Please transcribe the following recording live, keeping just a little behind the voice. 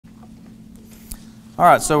All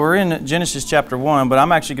right, so we're in Genesis chapter 1, but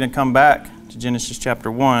I'm actually going to come back to Genesis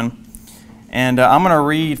chapter 1. And I'm going to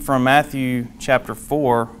read from Matthew chapter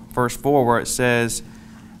 4, verse 4, where it says,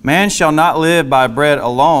 "Man shall not live by bread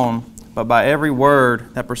alone, but by every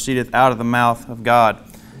word that proceedeth out of the mouth of God."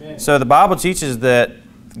 Amen. So the Bible teaches that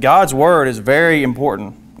God's word is very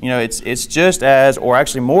important. You know, it's just as, or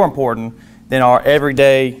actually more important than our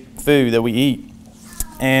everyday food that we eat.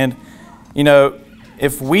 And, you know,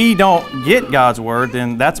 if we don't get God's word,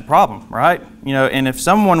 then that's a problem, right? You know, and if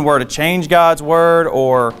someone were to change God's word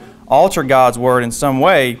or alter God's word in some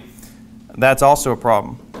way, that's also a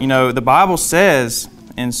problem. You know, the Bible says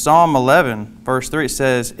in Psalm 11, verse 3, it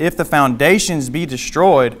says, "If the foundations be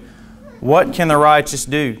destroyed, what can the righteous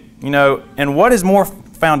do?" You know, and what is more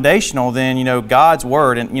foundational than, you know, God's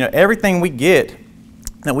word? And, you know, everything we get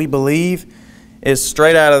that we believe is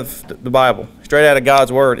straight out of the Bible, straight out of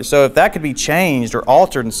God's word. So if that could be changed or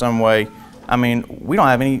altered in some way, I mean, we don't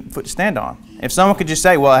have any foot to stand on. If someone could just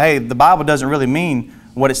say, well, hey, the Bible doesn't really mean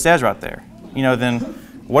what it says right there, you know, then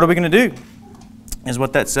what are we going to do, is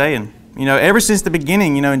what that's saying. You know, ever since the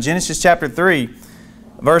beginning, you know, in Genesis chapter 3,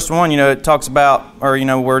 verse 1, you know, it talks about, or, you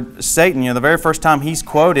know, where Satan, you know, the very first time he's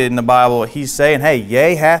quoted in the Bible, he's saying, hey,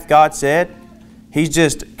 yea, hath God said? He's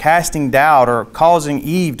just casting doubt or causing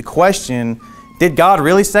Eve to question, did God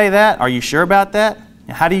really say that? Are you sure about that?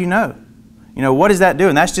 How do you know? You know, what does that do?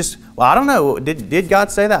 And that's just, well, I don't know. Did God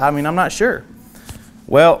say that? I mean, I'm not sure.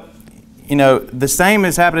 Well, you know, the same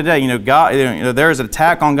has happened today. You know, God, you know, there is an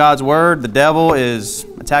attack on God's word. The devil is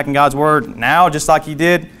attacking God's word now, just like he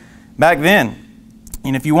did back then.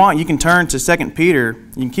 And if you want, you can turn to 2 Peter.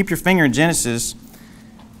 You can keep your finger in Genesis.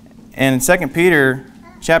 And in 2 Peter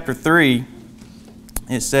chapter 3,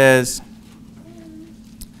 it says,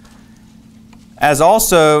 "As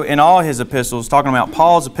also in all his epistles," talking about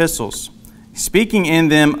Paul's epistles, "speaking in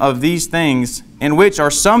them of these things, in which are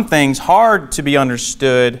some things hard to be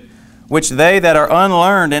understood, which they that are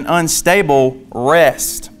unlearned and unstable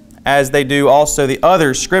wrest, as they do also the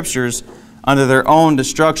other scriptures under their own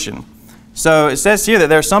destruction." So it says here that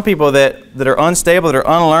there are some people that are unstable, that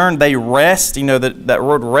are unlearned, they wrest. You know, that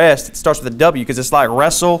word rest, it starts with a W because it's like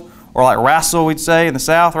wrestle, or like wrestle, we'd say in the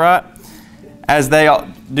South, right? As they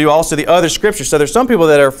do also the other scriptures. So there's some people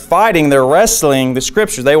that are fighting, they're wrestling the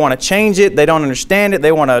scriptures. They want to change it, they don't understand it,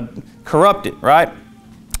 they want to corrupt it, right?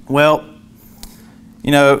 Well,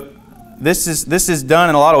 you know, this is done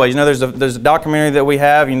in a lot of ways. You know, there's a documentary that we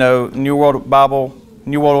have, you know, New World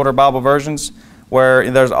Order Bible versions, where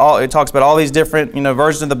it talks about all these different, you know,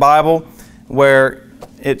 versions of the Bible where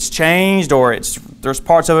it's changed, or there's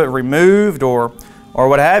parts of it removed, or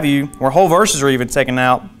what have you, where whole verses are even taken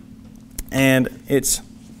out. And it's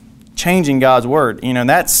changing God's word. You know,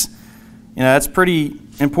 that's pretty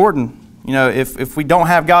important. You know, if we don't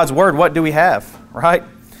have God's word, what do we have, right?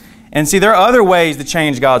 And see, there are other ways to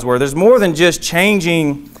change God's word. There's more than just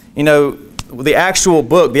changing, you know, the actual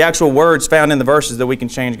book, the actual words found in the verses that we can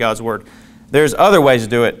change God's word. There's other ways to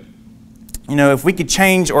do it. You know, if we could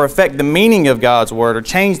change or affect the meaning of God's word, or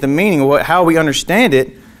change the meaning of how we understand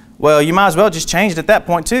it, well, you might as well just change it at that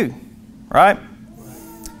point too, right?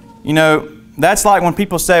 You know, that's like when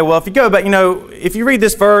people say, well, if you go back, you know, if you read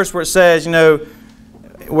this verse where it says, you know,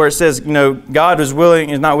 God is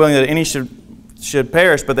not willing that any should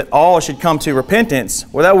perish, but that all should come to repentance.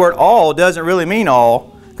 Well, that word all doesn't really mean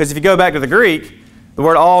all, because if you go back to the Greek, the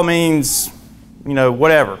word all means, you know,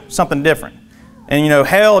 whatever, something different. And, you know,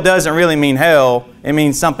 hell doesn't really mean hell, it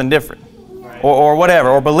means something different. Right. Or whatever.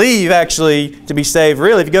 Or believe, actually, to be saved,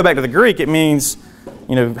 really, if you go back to the Greek, it means,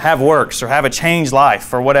 you know, have works or have a changed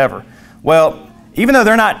life or whatever. Well, even though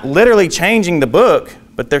they're not literally changing the book,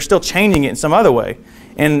 but they're still changing it in some other way.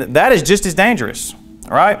 And that is just as dangerous,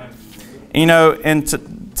 all right? You know, and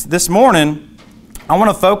this morning, I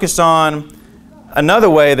want to focus on another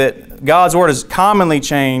way that God's word is commonly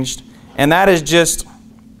changed, and that is just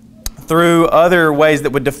through other ways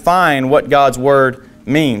that would define what God's word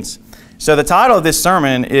means. So the title of this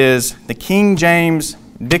sermon is the King James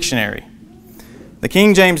Dictionary. The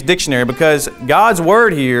King James Dictionary, because God's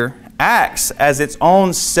word here acts as its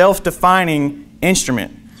own self-defining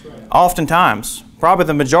instrument, oftentimes, probably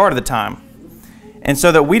the majority of the time. And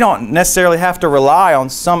so that we don't necessarily have to rely on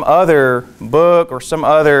some other book or some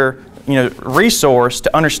other, you know, resource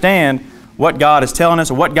to understand what God is telling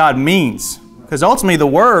us or what God means. Because ultimately the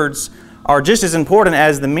words are just as important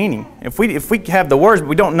as the meaning. If we have the words but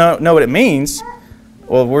we don't know what it means,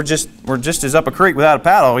 well, we're just as up a creek without a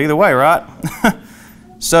paddle either way, right?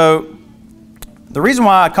 So the reason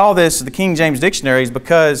why I call this the King James Dictionary is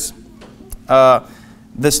because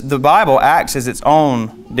the Bible acts as its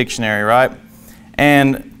own dictionary, right?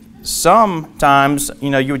 And sometimes,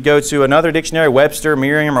 you would go to another dictionary, Webster,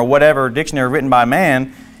 Merriam, or whatever dictionary written by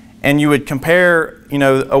man, and you would compare,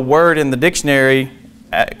 a word in the dictionary,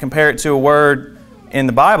 compare it to a word in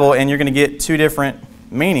the Bible, and you're going to get two different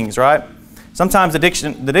meanings, right? Sometimes the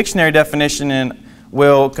dictionary definition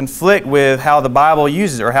will conflict with how the Bible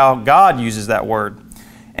uses it or how God uses that word.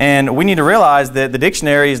 And we need to realize that the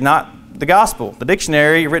dictionary is not the gospel. The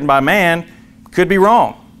dictionary written by man could be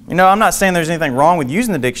wrong. I'm not saying there's anything wrong with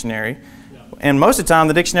using the dictionary, and most of the time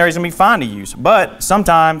the dictionary is going to be fine to use, but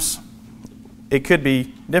sometimes it could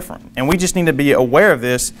be different. And we just need to be aware of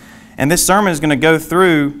this, and this sermon is going to go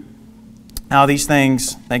through how these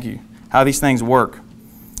things, how these things work.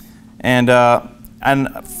 And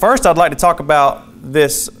first I'd like to talk about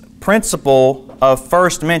this principle of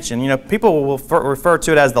first mention. People will refer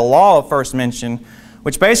to it as the law of first mention,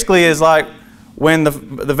 which basically is like when the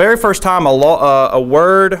very first time a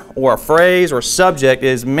word or a phrase or a subject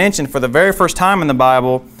is mentioned for the very first time in the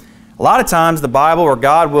Bible, a lot of times the Bible or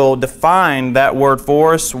God will define that word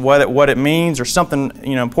for us, what it means or something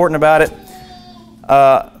important about it.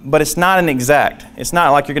 But it's not an exact. It's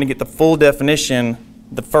not like you're going to get the full definition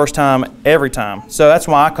the first time every time. So that's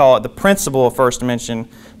why I call it the principle of first mention,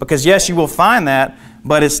 because yes, you will find that,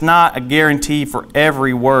 but it's not a guarantee for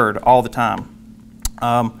every word all the time.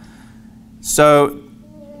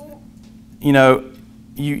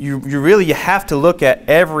 You have to look at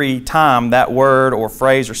every time that word or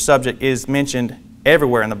phrase or subject is mentioned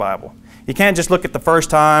everywhere in the Bible. You can't just look at the first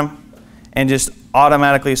time and just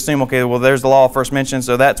automatically assume, okay, well, there's the law of first mention,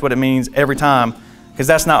 so that's what it means every time, because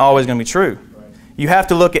that's not always going to be true. You have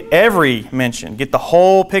to look at every mention, get the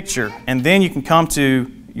whole picture, and then you can come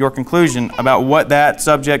to your conclusion about what that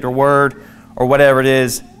subject or word or whatever it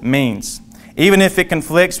is means. Even if it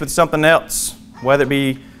conflicts with something else, whether it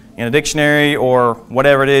be in a dictionary or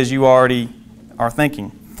whatever it is you already are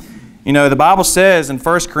thinking. The Bible says in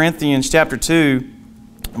 1 Corinthians chapter 2,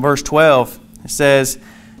 verse 12, it says,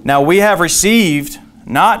 "Now we have received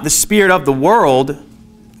not the spirit of the world,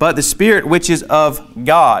 but the Spirit which is of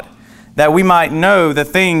God, that we might know the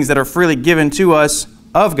things that are freely given to us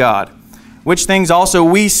of God, which things also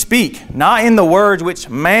we speak, not in the words which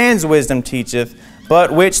man's wisdom teacheth,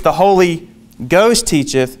 but which the Holy Ghost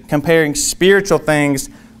teacheth, comparing spiritual things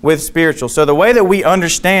with spiritual." So the way that we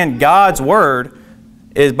understand God's Word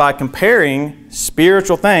is by comparing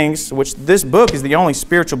spiritual things, which this book is the only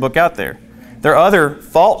spiritual book out there. There are other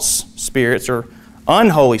false spirits or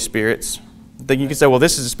unholy spirits that you can say, well,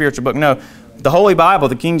 this is a spiritual book. No, the Holy Bible,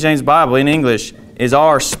 the King James Bible in English, is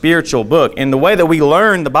our spiritual book. And the way that we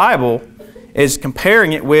learn the Bible is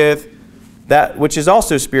comparing it with that which is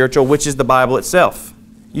also spiritual, which is the Bible itself.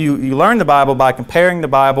 You learn the Bible by comparing the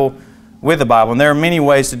Bible with the Bible, and there are many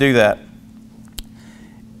ways to do that.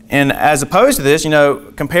 And as opposed to this,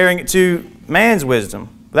 comparing it to man's wisdom,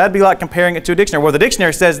 that'd be like comparing it to a dictionary. Well, the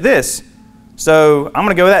dictionary says this, so I'm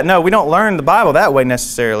going to go with that. No, we don't learn the Bible that way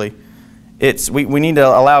necessarily. We need to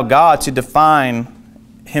allow God to define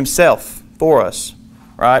Himself for us,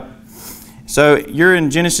 right? So you're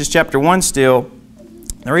in Genesis chapter 1 still.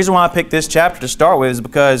 The reason why I picked this chapter to start with is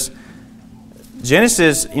because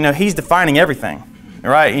Genesis, He's defining everything,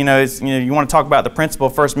 right? You want to talk about the principle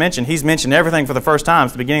of first mention. He's mentioned everything for the first time.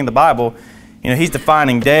 It's the beginning of the Bible. He's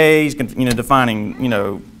defining days,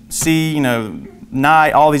 defining, sea,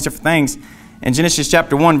 night, all these different things. In Genesis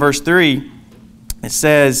chapter 1, verse 3, it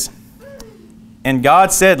says, "And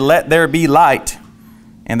God said, let there be light.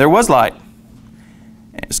 And there was light."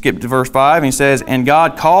 Skip to verse 5, and He says, "And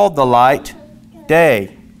God called the light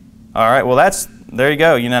day." All right, well, there you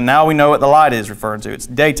go. Now we know what the light is referring to. It's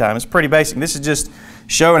daytime. It's pretty basic. This is just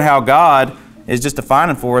showing how God is just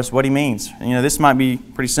defining for us what He means. This might be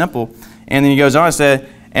pretty simple. And then He goes on and said,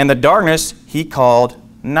 "And the darkness He called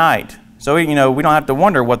night." So, we don't have to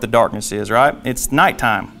wonder what the darkness is, right? It's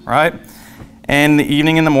nighttime, right? "And the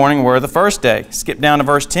evening and the morning were the first day." Skip down to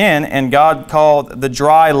verse 10, "And God called the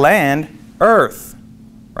dry land earth."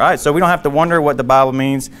 Right? So we don't have to wonder what the Bible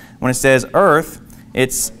means when it says earth.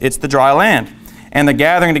 It's the dry land. "And the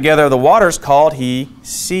gathering together of the waters called He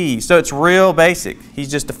sea." So it's real basic.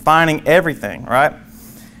 He's just defining everything, right?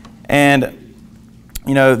 And,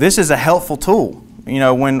 this is a helpful tool.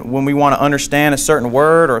 When we want to understand a certain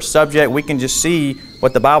word or a subject, we can just see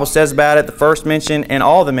what the Bible says about it, the first mention and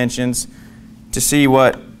all the mentions, to see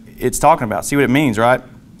what it's talking about, see what it means, right?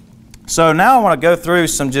 So now I want to go through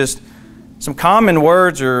some common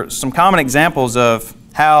words or some common examples of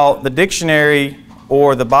how the dictionary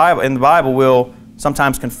or the Bible will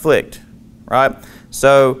sometimes conflict, right?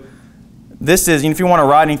 So this is, if you want to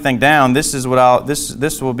write anything down, this is what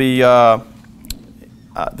this will be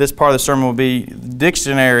this part of the sermon will be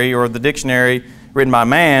dictionary, or the dictionary written by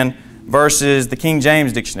man versus the King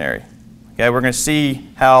James dictionary. Okay, we're going to see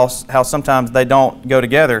how sometimes they don't go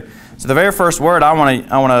together. So the very first word I want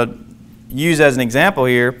to use as an example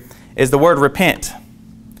here is the word repent.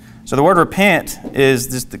 So the word repent is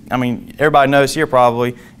just, everybody knows here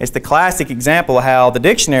probably, it's the classic example of how the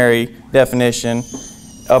dictionary definition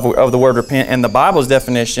of the word repent and the Bible's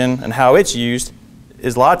definition and how it's used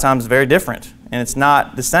is a lot of times very different, and it's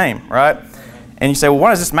not the same, right? And you say, well, what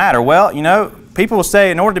does this matter? Well, people will say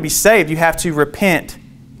in order to be saved, you have to repent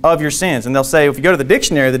of your sins. And they'll say, if you go to the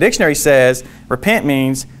dictionary says repent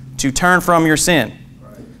means to turn from your sin.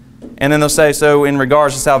 And then they'll say, so in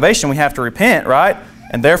regards to salvation, we have to repent, right?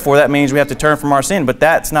 And therefore, that means we have to turn from our sin. But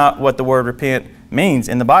that's not what the word repent means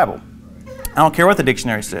in the Bible. I don't care what the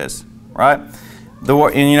dictionary says, right?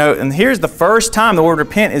 And here's the first time the word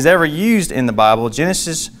repent is ever used in the Bible,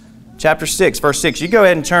 Genesis chapter 6, verse 6. You go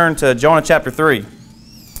ahead and turn to Jonah chapter 3.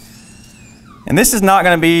 And this is not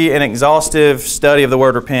going to be an exhaustive study of the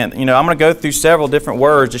word repent. I'm going to go through several different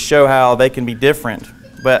words to show how they can be different.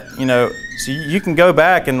 But, so you can go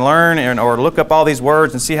back and learn or look up all these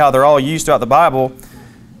words and see how they're all used throughout the Bible.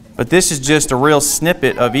 But this is just a real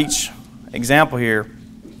snippet of each example here.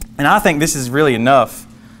 And I think this is really enough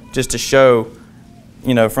just to show,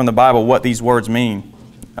 from the Bible what these words mean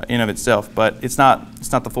in of itself. But it's not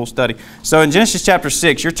the full study. So in Genesis chapter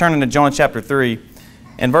 6, you're turning to Jonah chapter 3.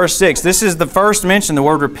 In verse 6, this is the first mention the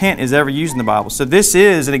word repent is ever used in the Bible. So this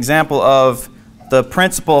is an example of the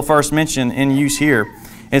principle first mention in use here.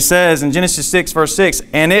 It says in Genesis 6, verse 6,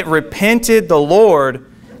 and it repented the Lord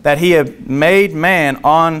that he had made man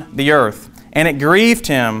on the earth, and it grieved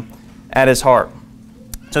him at his heart.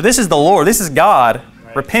 So this is the Lord, this is God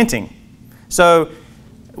repenting. So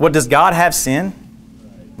does God have sin?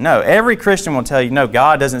 No. Every Christian will tell you, no,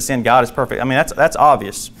 God doesn't sin, God is perfect. That's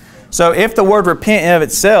obvious. So if the word repent in of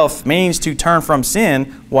itself means to turn from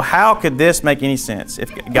sin, well, how could this make any sense?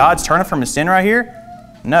 If God's turning from his sin right here?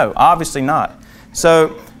 No, obviously not.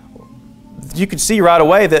 So you can see right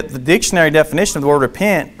away that the dictionary definition of the word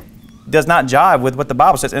repent does not jive with what the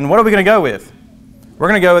Bible says. And what are we going to go with? We're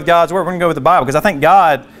going to go with God's Word. We're going to go with the Bible because I think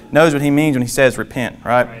God knows what He means when He says repent,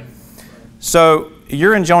 right? So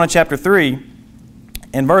you're in Jonah chapter 3.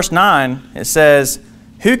 In verse 9, it says,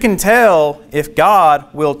 who can tell if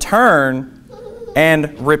God will turn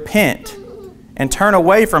and repent and turn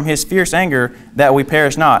away from His fierce anger that we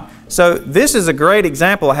perish not? So this is a great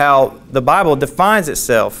example of how the Bible defines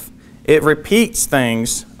itself. It repeats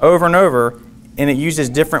things over and over, and it uses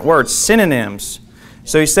different words, synonyms.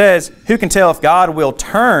 So he says, who can tell if God will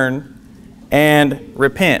turn and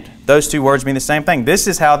repent? Those two words mean the same thing. This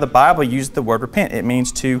is how the Bible uses the word repent. It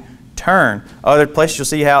means to turn. Other places you'll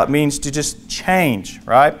see how it means to just change,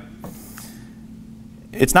 right?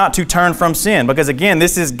 It's not to turn from sin, because again,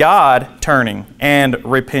 this is God turning and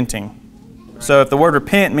repenting. So if the word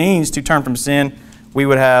repent means to turn from sin, we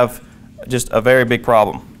would have just a very big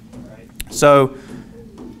problem. So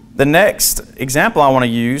the next example I want to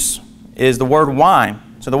use is the word wine.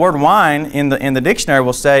 So the word wine in the dictionary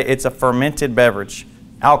will say it's a fermented beverage,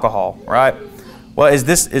 alcohol, right? Well, is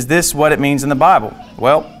this what it means in the Bible?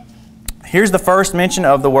 Well, here's the first mention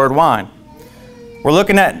of the word wine. We're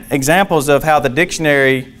looking at examples of how the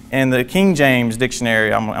dictionary and the King James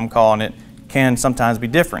dictionary, I'm calling it, can sometimes be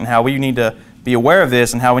different, and how we need to be aware of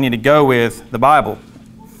this and how we need to go with the Bible.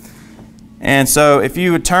 And so if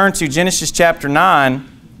you would turn to Genesis chapter 9,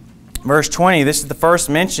 verse 20, this is the first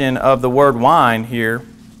mention of the word wine here.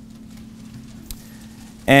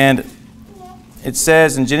 And it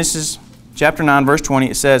says in Genesis chapter 9, verse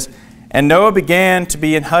 20, it says, and Noah began to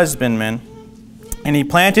be an husbandman, and he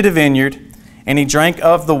planted a vineyard, and he drank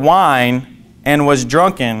of the wine, and was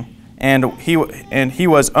drunken, and he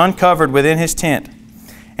was uncovered within his tent.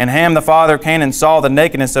 And Ham the father of Canaan saw the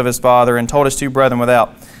nakedness of his father, and told his two brethren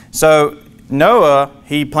without. So Noah,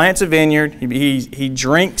 he plants a vineyard, he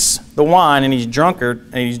drinks the wine, and he's drunk,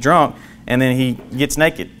 and then he gets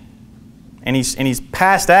naked. And he's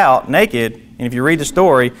passed out naked, and if you read the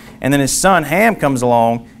story, and then his son Ham comes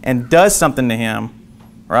along and does something to him,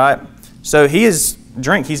 right? So he's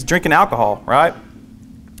drinking alcohol, right?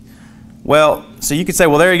 Well, so you could say,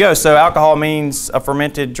 well, there you go. So alcohol means a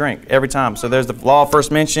fermented drink every time. So there's the law of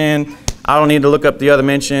first mention. I don't need to look up the other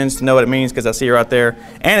mentions to know what it means because I see it right there.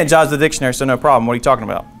 And it jives the dictionary, so no problem. What are you talking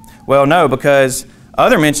about? Well, no, because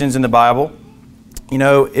other mentions in the Bible,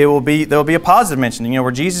 there'll be a positive mention,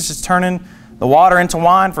 where Jesus is turning the water into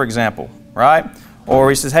wine, for example, right? Or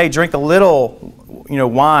he says, hey, drink a little,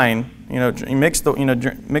 wine, mix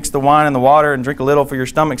the wine and the water and drink a little for your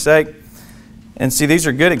stomach's sake. And see, these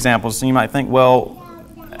are good examples. And you might think, well,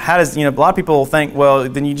 how does, a lot of people think, well,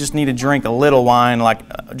 then you just need to drink a little wine,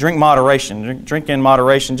 like drink moderation, drink in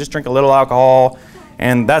moderation, just drink a little alcohol,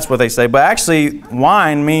 and that's what they say. But actually,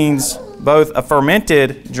 wine means both a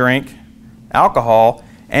fermented drink, alcohol,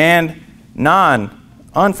 and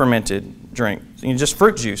unfermented drink, just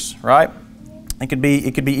fruit juice, right? It could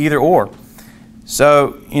be either or.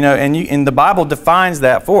 So, and the Bible defines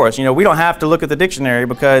that for us. We don't have to look at the dictionary,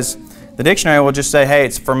 because the dictionary will just say, hey,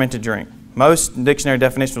 it's a fermented drink. Most dictionary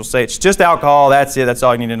definitions will say it's just alcohol, that's it, that's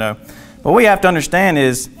all you need to know. But what we have to understand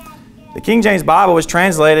is the King James Bible was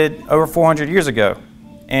translated over 400 years ago.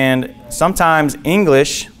 And sometimes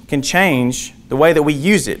English can change the way that we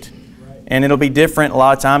use it. And it'll be different a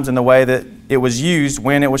lot of times in the way that it was used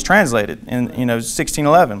when it was translated in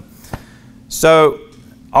 1611. So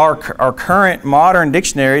our current modern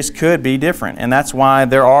dictionaries could be different, and that's why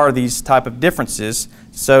there are these type of differences.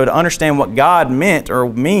 So to understand what God meant or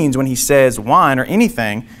means when He says wine or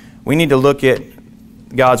anything, we need to look at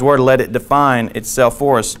God's Word, let it define itself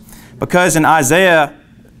for us. Because in Isaiah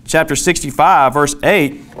chapter 65, verse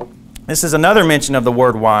 8, this is another mention of the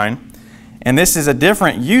word wine, and this is a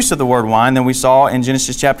different use of the word wine than we saw in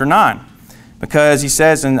Genesis chapter 9. Because He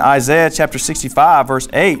says in Isaiah chapter 65, verse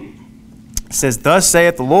 8, it says, "Thus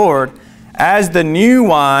saith the Lord, as the new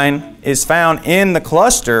wine is found in the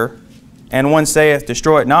cluster, and one saith,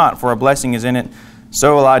 destroy it not, for a blessing is in it,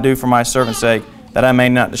 so will I do for my servant's sake, that I may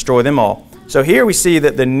not destroy them all." So here we see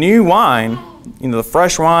that the new wine, the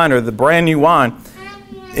fresh wine or the brand new wine,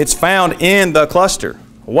 it's found in the cluster.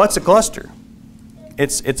 What's a cluster?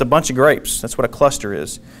 It's a bunch of grapes. That's what a cluster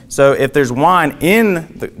is. So if there's wine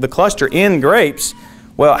in the cluster in grapes,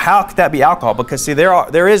 well, how could that be alcohol? Because see,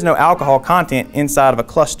 there is no alcohol content inside of a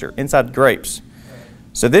cluster, inside grapes.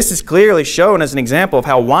 So this is clearly shown as an example of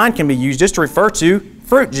how wine can be used just to refer to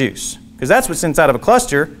fruit juice, because that's what's inside of a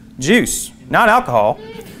cluster, juice, not alcohol.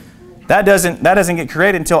 That doesn't get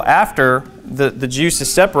created until after the juice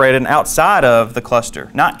is separated and outside of the cluster,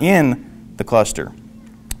 not in the cluster.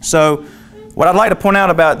 So what I'd like to point out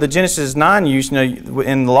about the Genesis 9 use,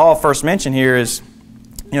 in the law of first mention here is,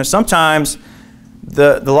 sometimes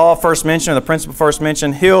the law of first mention or the principle of first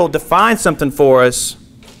mention, He'll define something for us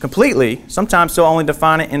completely. Sometimes He'll only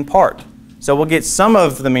define it in part. So we'll get some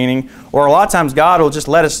of the meaning, or a lot of times God will just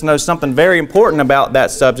let us know something very important about that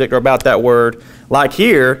subject or about that word. Like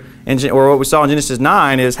here, or what we saw in Genesis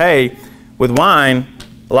 9 is, hey, with wine,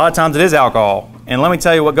 a lot of times it is alcohol. And let me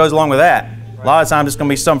tell you what goes along with that. A lot of times it's going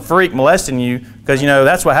to be some freak molesting you, because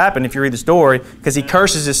that's what happened if you read the story, because he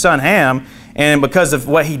curses his son Ham, and because of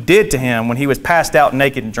what he did to him when he was passed out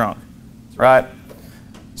naked and drunk, right?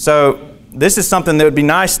 So this is something that would be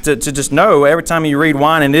nice to just know every time you read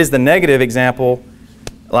wine, and it is the negative example.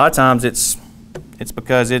 A lot of times it's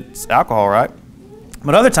because it's alcohol, right?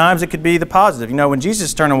 But other times it could be the positive. When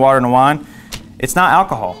Jesus turned water into wine, it's not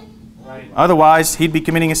alcohol. Otherwise, He'd be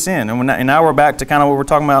committing a sin. And now we're back to kind of what we were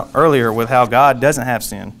talking about earlier with how God doesn't have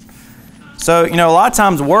sin. So, a lot of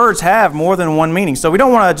times words have more than one meaning. So we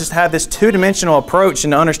don't want to just have this two-dimensional approach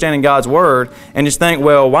into understanding God's Word and just think,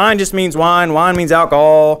 well, wine just means wine means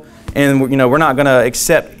alcohol, and we're not going to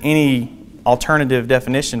accept any alternative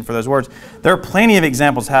definition for those words. There are plenty of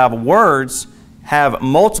examples how words have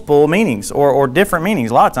multiple meanings or different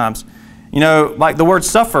meanings a lot of times. Like the word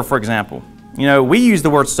suffer, for example. We use the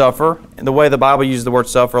word suffer, the way the Bible uses the word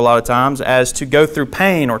suffer a lot of times, as to go through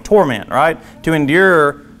pain or torment, right? To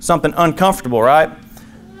endure something uncomfortable, right?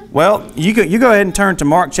 Well, you go ahead and turn to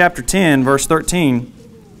Mark chapter 10, verse 13,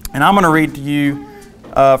 and I'm going to read to you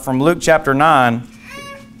from Luke chapter 9.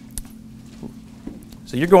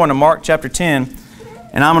 So you're going to Mark chapter 10,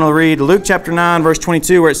 and I'm going to read Luke chapter 9, verse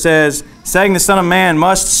 22, where it says, saying the Son of Man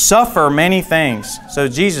must suffer many things. So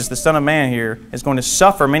Jesus, the Son of Man here, is going to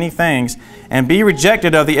suffer many things and be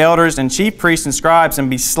rejected of the elders and chief priests and scribes and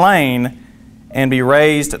be slain and be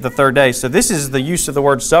raised the third day. So this is the use of the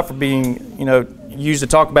word suffer being, used to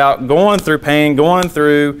talk about going through pain, going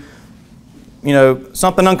through,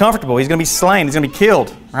 something uncomfortable. He's going to be slain. He's going to be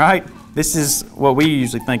killed, right? This is what we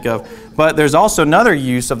usually think of. But there's also another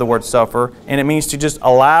use of the word suffer, and it means to just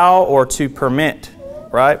allow or to permit,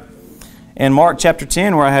 right? In Mark chapter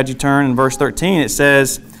 10, where I had you turn in verse 13, it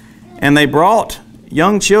says, and they brought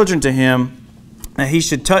young children to Him that He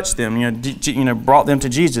should touch them. Brought them to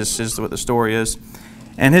Jesus is what the story is.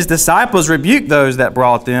 And His disciples rebuked those that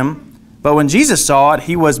brought them. But when Jesus saw it,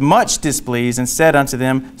 He was much displeased and said unto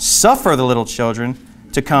them, suffer the little children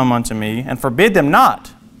to come unto me, and forbid them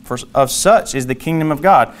not, for of such is the kingdom of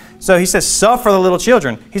God. So He says, suffer the little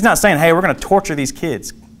children. He's not saying, hey, we're going to torture these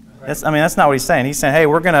kids. That's not what he's saying. He's saying, hey,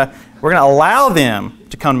 we're gonna allow them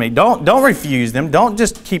to come to me. Don't refuse them. Don't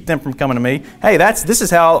just keep them from coming to me. Hey, this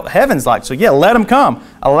is how heaven's like. So yeah, let them come.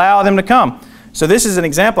 Allow them to come. So this is an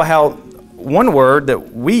example of how one word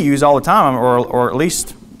that we use all the time, or at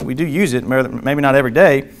least we do use it, maybe not every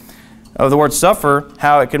day, of the word suffer,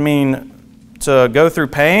 how it could mean to go through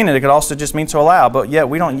pain, and it could also just mean to allow, but yet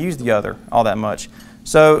we don't use the other all that much.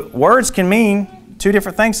 So words can mean two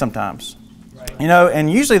different things sometimes. Right.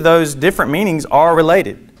 And usually those different meanings are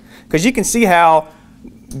related. Because you can see how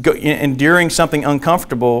enduring something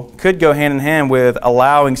uncomfortable could go hand in hand with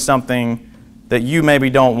allowing something that you maybe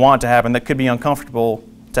don't want to happen, that could be uncomfortable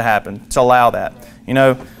to happen, to allow that.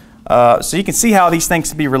 So you can see how these things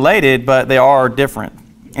can be related, but they are different.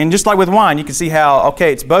 And just like with wine, you can see how,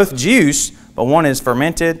 okay, it's both juice, but one is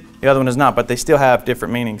fermented, the other one is not, but they still have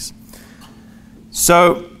different meanings.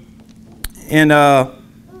 So,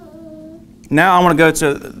 now I want to go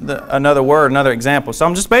to another example. So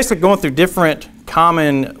I'm just basically going through different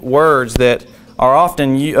common words that are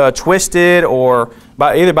often twisted or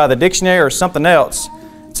either by the dictionary or something else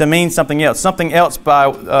to mean something else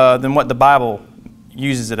than what the Bible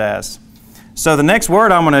uses it as. So the next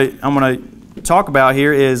word I'm going to talk about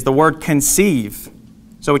here is the word conceive.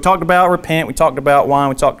 So we talked about repent, we talked about wine,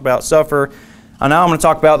 we talked about suffer. And now I'm going to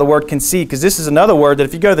talk about the word conceive, because this is another word that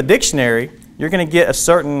if you go to the dictionary, you're going to get a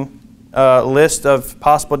certain list of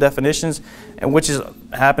possible definitions, and which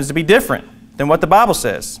happens to be different than what the Bible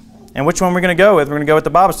says. And which one we're going to go with? We're going to go with the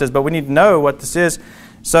Bible says, but we need to know what this is.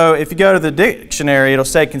 So if you go to the dictionary, it'll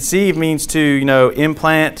say conceive means to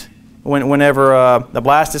implant whenever the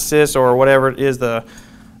blastocyst or whatever it is,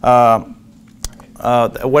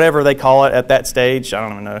 whatever they call it at that stage, I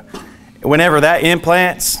don't even know. Whenever that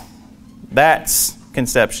implants, that's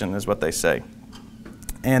conception is what they say.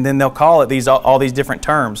 And then they'll call it all these different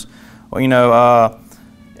terms. Well,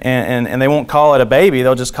 and they won't call it a baby.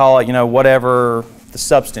 They'll just call it, whatever the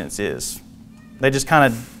substance is. They just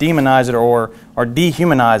kind of demonize it or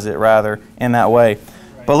dehumanize it, rather, in that way.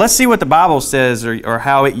 Right. But let's see what the Bible says or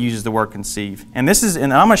how it uses the word conceive. And I'm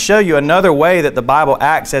going to show you another way that the Bible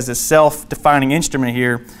acts as a self-defining instrument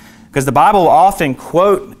here, because the Bible will often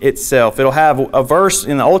quote itself. It'll have a verse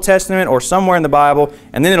in the Old Testament or somewhere in the Bible,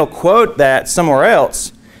 and then it'll quote that somewhere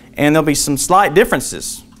else, and there'll be some slight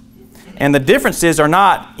differences. And the differences are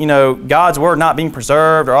not, God's Word not being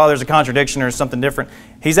preserved, or, there's a contradiction or something different.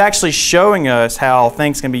 He's actually showing us how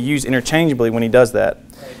things can be used interchangeably when He does that.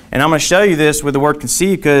 And I'm going to show you this with the word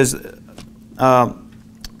conceive, because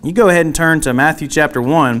you go ahead and turn to Matthew chapter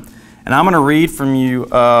 1, and I'm going to read from you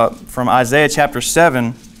from Isaiah chapter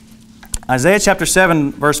 7. Isaiah chapter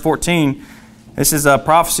 7, verse 14, this is a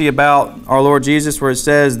prophecy about our Lord Jesus, where it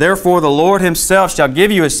says, "Therefore the Lord Himself shall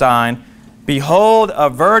give you a sign. Behold, a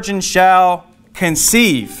virgin shall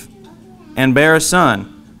conceive and bear a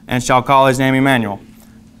son, and shall call his name Emmanuel."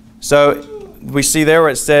 So we see there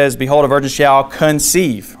where it says, "Behold, a virgin shall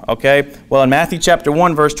conceive." Okay? Well, in Matthew chapter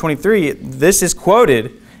 1, verse 23, this is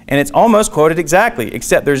quoted, and it's almost quoted exactly,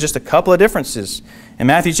 except there's just a couple of differences. In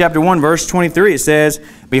Matthew chapter 1, verse 23, it says,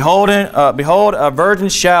 Behold, a virgin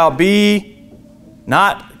shall be,"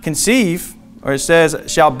 not conceive, or it says,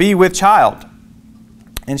 "shall be with child,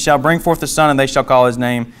 and shall bring forth a son, and they shall call his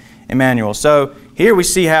name Emmanuel." So here we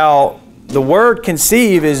see how the word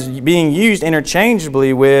conceive is being used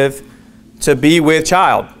interchangeably with to be with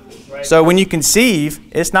child. Right. So when you conceive,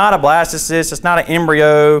 it's not a blastocyst, it's not an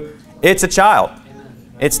embryo, it's a child.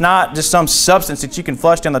 It's not just some substance that you can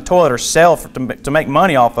flush down the toilet or sell to make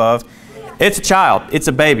money off of. It's a child. It's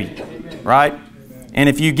a baby, right? And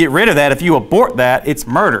if you get rid of that, if you abort that, it's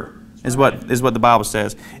murder, is what the Bible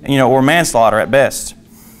says, or manslaughter at best.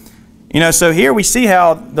 So here we see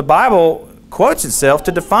how the Bible quotes itself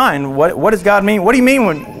to define what does God mean. What do you mean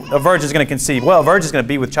when a virgin is going to conceive? Well, a virgin is going to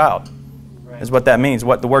be with child, is what that means,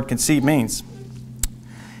 what the word conceive means.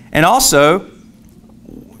 And also,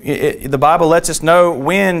 the Bible lets us know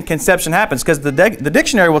when conception happens, because the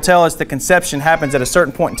dictionary will tell us that conception happens at a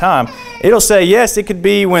certain point in time. It'll say, yes, it could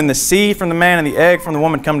be when the seed from the man and the egg from the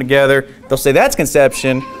woman come together. They'll say that's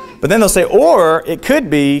conception, but then they'll say, or it could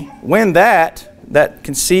be when that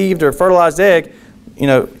conceived or fertilized egg,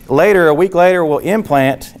 later, a week later, will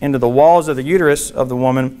implant into the walls of the uterus of the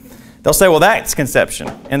woman. They'll say, well, that's conception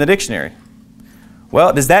in the dictionary.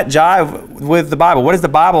 Well, does that jive with the Bible? What does the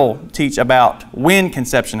Bible teach about when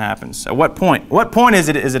conception happens? At what point? What point is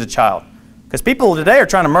it a child? Because people today are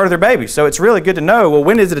trying to murder their babies. So it's really good to know, well,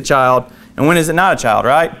 when is it a child and when is it not a child,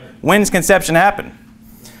 right? When does conception happen?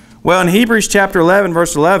 Well, in Hebrews chapter 11,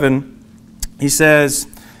 verse 11, he says,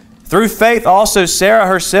 "Through faith also Sarah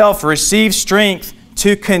herself received strength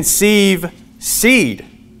to conceive seed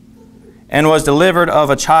and was delivered of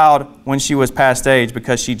a child when she was past age,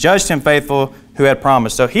 because she judged him faithful who had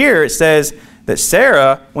promised. So here it says that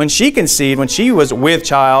Sarah, when she conceived, when she was with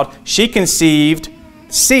child, she conceived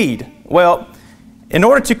seed. Well, in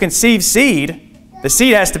order to conceive seed, the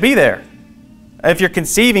seed has to be there. If you're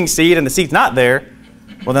conceiving seed and the seed's not there,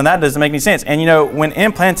 well, then that doesn't make any sense. And you know, when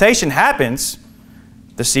implantation happens,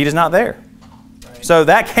 the seed is not there. So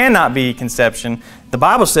that cannot be conception. The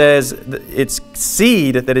Bible says it's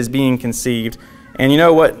seed that is being conceived. And you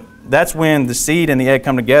know what? That's when the seed and the egg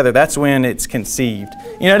come together. That's when it's conceived.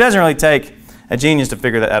 You know, it doesn't really take a genius to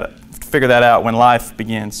figure that out when life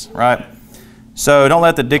begins, right? So don't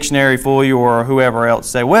let the dictionary fool you or whoever else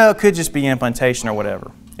say, well, it could just be implantation or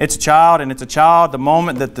whatever. It's a child, and it's a child the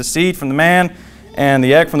moment that the seed from the man and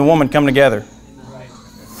the egg from the woman come together.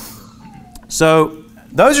 So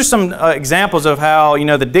those are some examples of how, you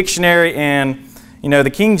know, the dictionary and, you know, the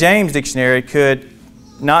King James dictionary could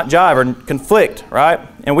not jive or conflict, right?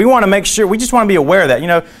 And we want to make sure, we just want to be aware of that. You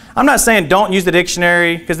know, I'm not saying don't use the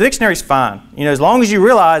dictionary, because the dictionary's fine. You know, as long as you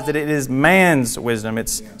realize that it is man's wisdom.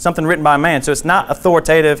 It's something written by man, so it's not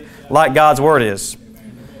authoritative like God's Word is.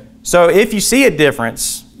 So if you see a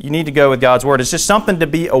difference, you need to go with God's Word. It's just something to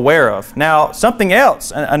be aware of. Now, something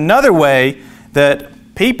else, another way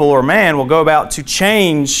that people or man will go about to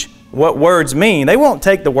change what words mean, they won't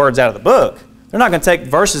take the words out of the book. They're not going to take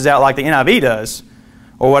verses out like the NIV does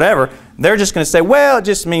or whatever. They're just going to say, well, it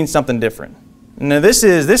just means something different. Now, this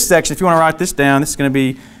section, if you want to write this down, this is going to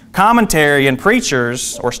be commentary and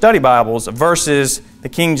preachers or study Bibles versus the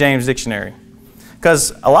King James Dictionary.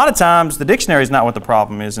 Because a lot of times the dictionary is not what the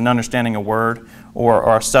problem is in understanding a word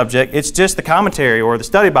or a subject. It's just the commentary or the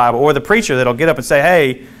study Bible or the preacher that'll get up and say,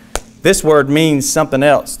 hey, this word means something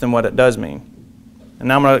else than what it does mean.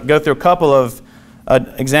 And I'm going to go through a couple of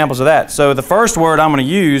examples of that. So the first word I'm going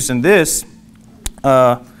to use in this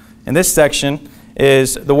section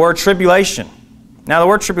is the word tribulation. Now, the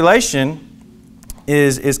word tribulation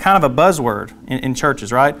is kind of a buzzword in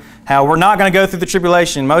churches, right? How we're not going to go through the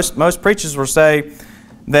tribulation. Most preachers will say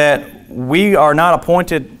that we are not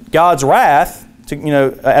appointed God's wrath to, you know,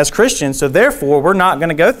 as Christians, so therefore we're not going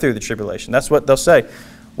to go through the tribulation. That's what they'll say.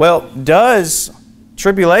 Well, does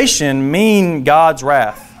tribulation mean God's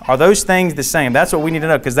wrath? Are those things the same? That's what we need to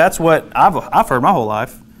know, because that's what I've heard my whole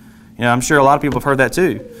life. You know, I'm sure a lot of people have heard that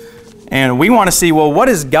too. And we want to see, well, what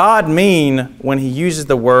does God mean when He uses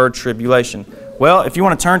the word tribulation? Well, if you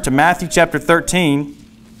want to turn to Matthew chapter 13,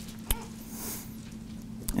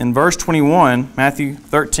 in verse 21, Matthew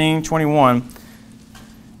 13:21,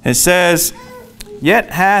 it says, yet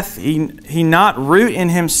hath he not root in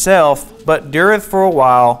himself, but dureth for a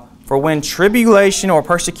while. For when tribulation or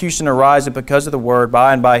persecution ariseth because of the word,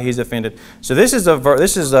 by and by he is offended. So this is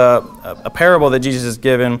a parable that Jesus has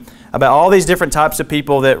given about all these different types of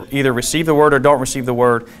people that either receive the word or don't receive the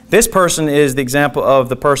word. This person is the example of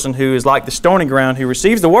the person who is like the stony ground, who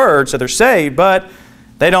receives the word, so they're saved, but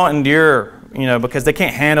they don't endure, you know, because they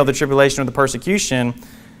can't handle the tribulation or the persecution.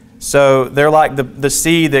 So they're like the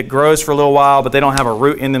seed that grows for a little while, but they don't have a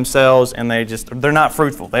root in themselves, and they're not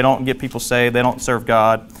fruitful. They don't get people saved. They don't serve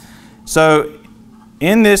God. So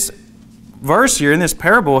in this verse here, in this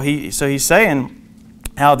parable, he's saying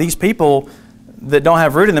how these people that don't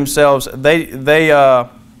have root in themselves, where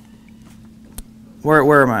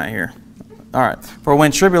am I here? All right. For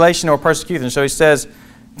when tribulation or persecution. So he says,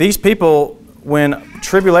 these people, when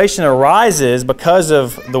tribulation arises because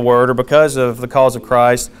of the word or because of the cause of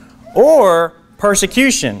Christ, or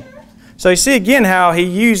persecution. So you see again how he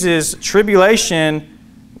uses tribulation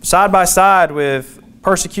side by side with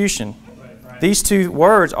persecution. These two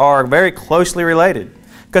words are very closely related.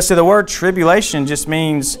 Because the word tribulation just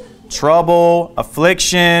means trouble,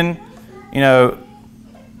 affliction. You know,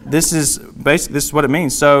 this is what it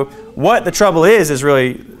means. So what the trouble is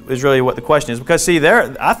really what the question is. Because see,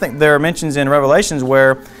 I think there are mentions in Revelations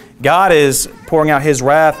where God is pouring out His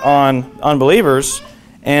wrath on unbelievers,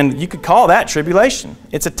 and you could call that tribulation.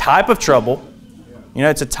 It's a type of trouble. You know,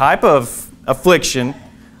 it's a type of affliction,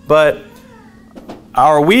 but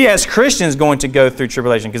are we as Christians going to go through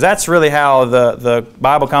tribulation? Because that's really how the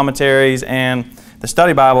Bible commentaries and the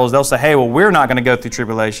study Bibles, they'll say, hey, well, we're not going to go through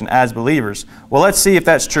tribulation as believers. Well, let's see if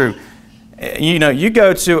that's true. You know, we're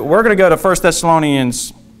going to go to 1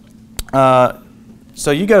 Thessalonians.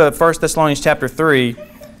 So you go to 1 Thessalonians chapter 3,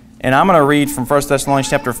 and I'm going to read from 1 Thessalonians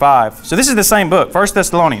chapter 5. So this is the same book, 1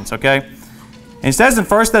 Thessalonians, okay? And it says in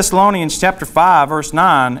 1 Thessalonians chapter 5, verse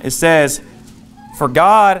 9, it says, for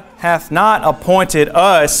God hath not appointed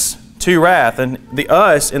us to wrath. And the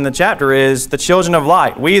us in the chapter is the children of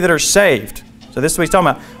light, we that are saved. So this is what he's talking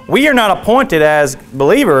about. We are not appointed as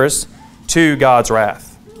believers to God's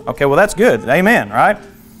wrath. Okay, well that's good. Amen, right?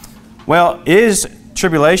 Well, is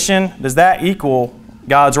tribulation, does that equal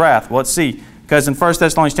God's wrath? Well, let's see. Because in 1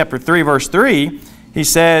 Thessalonians chapter 3, verse 3, he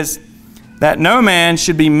says that no man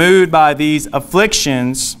should be moved by these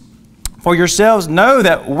afflictions, for yourselves know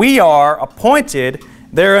that we are appointed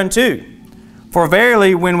thereunto. For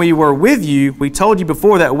verily, when we were with you, we told you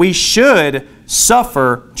before that we should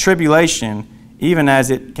suffer tribulation, even as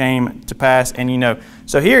it came to pass, and you know.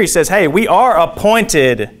 So here he says, hey, we are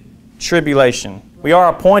appointed tribulation. We are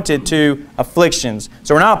appointed to afflictions.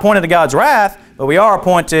 So we're not appointed to God's wrath, but we are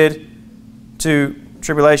appointed to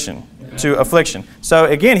tribulation, to affliction. So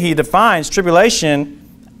again, he defines tribulation,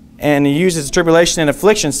 and he uses tribulation and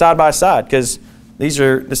affliction side by side, because these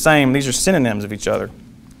are the same, these are synonyms of each other.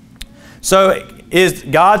 So is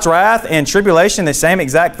God's wrath and tribulation the same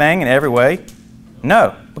exact thing in every way?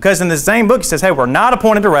 No, because in the same book he says, hey, we're not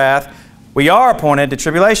appointed to wrath, we are appointed to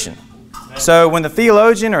tribulation. So when the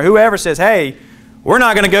theologian or whoever says, hey, we're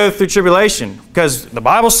not going to go through tribulation because the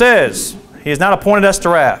Bible says he has not appointed us to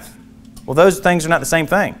wrath. Well, those things are not the same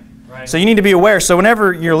thing. Right. So you need to be aware. So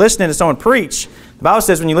whenever you're listening to someone preach, the Bible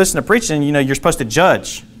says when you listen to preaching, you know, you're supposed to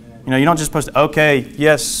judge. You know, you're not just supposed to, okay,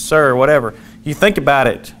 yes, sir, whatever. You think about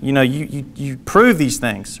it. You know, you prove these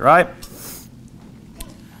things, right?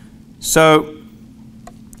 So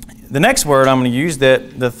the next word I'm going to use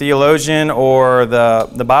that the theologian or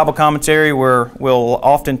the Bible commentary will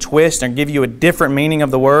often twist and give you a different meaning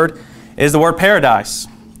of the word is the word paradise.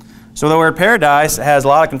 So the word paradise has a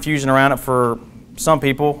lot of confusion around it for some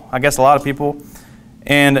people, I guess a lot of people.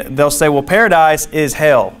 And they'll say, well, paradise is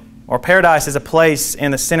hell. Or paradise is a place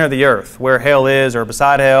in the center of the earth where hell is, or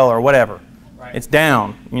beside hell, or whatever. Right. It's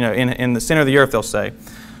down, you know, in the center of the earth, they'll say.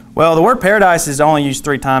 Well, the word paradise is only used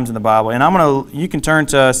 3 times in the Bible. And you can turn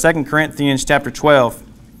to 2 Corinthians chapter 12,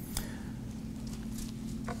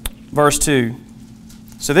 verse 2.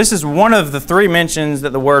 So this is one of the 3 mentions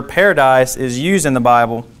that the word paradise is used in the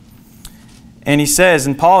Bible. And he says,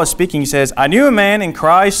 and Paul is speaking, he says, I knew a man in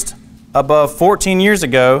Christ above 14 years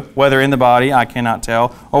ago, whether in the body, I cannot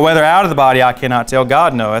tell, or whether out of the body, I cannot tell,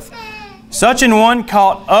 God knoweth. Such an one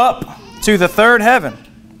caught up to the 3rd heaven.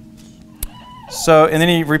 So, and then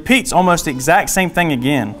he repeats almost the exact same thing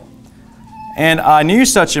again. And I knew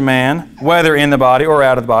such a man, whether in the body or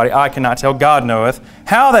out of the body, I cannot tell, God knoweth,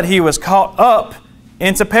 how that he was caught up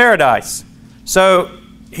into paradise. So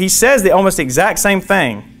he says almost the exact same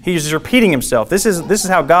thing. He's repeating himself. This is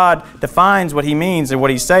how God defines what he means, and what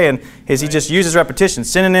he's saying is he just uses repetition,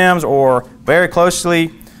 synonyms, or very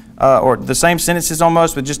closely, or the same sentences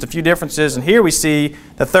almost with just a few differences. And here we see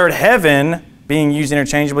the 3rd heaven being used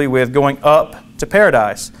interchangeably with going up to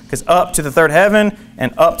paradise, because up to the 3rd heaven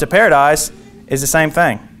and up to paradise is the same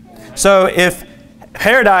thing. So if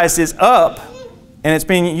paradise is up and it's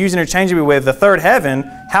being used interchangeably with the 3rd heaven,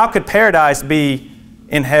 how could paradise be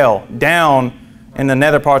in hell, down in the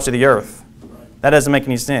nether parts of the earth? That doesn't make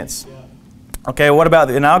any sense. Okay, what about,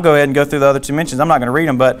 and I'll go ahead and go through the other 2 mentions. I'm not going to read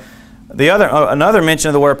them, but another mention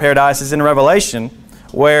of the word paradise is in Revelation,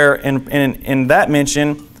 where in that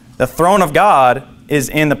mention, the throne of God is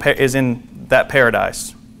in that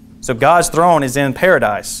paradise. So God's throne is in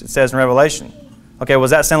paradise, it says in Revelation. Okay, well,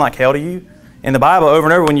 does that sound like hell to you? In the Bible, over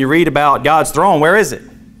and over, when you read about God's throne, where is it?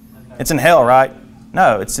 It's in hell, right?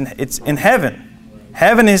 No, it's in heaven.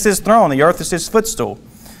 Heaven is his throne. The earth is his footstool.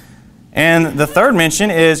 And the 3rd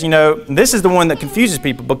mention is, you know, this is the one that confuses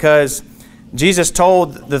people, because Jesus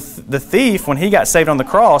told the thief when he got saved on the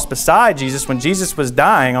cross, beside Jesus, when Jesus was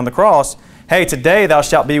dying on the cross, hey, today thou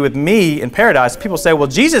shalt be with me in paradise. People say, well,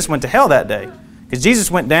 Jesus went to hell that day, because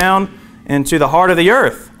Jesus went down into the heart of the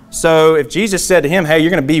earth. So if Jesus said to him, hey, you're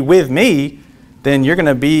going to be with me, then you're going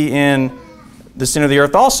to be in the center of the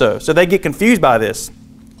earth also. So they get confused by this.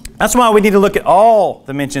 That's why we need to look at all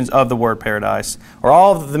the mentions of the word paradise, or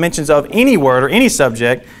all the mentions of any word or any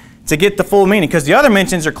subject, to get the full meaning. Because the other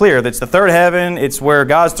mentions are clear. That's the 3rd heaven. It's where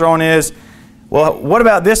God's throne is. Well, what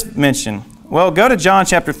about this mention? Well, go to John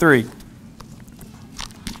chapter 3.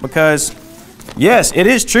 Because, yes, it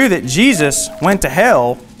is true that Jesus went to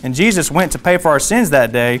hell, and Jesus went to pay for our sins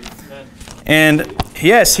that day. And,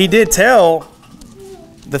 yes, he did tell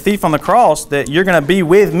the thief on the cross that you're going to be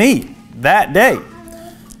with me that day.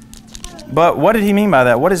 But what did he mean by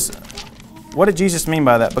that? What did Jesus mean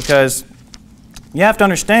by that? Because you have to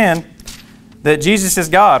understand that Jesus is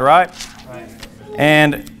God, right?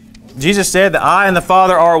 And Jesus said that I and the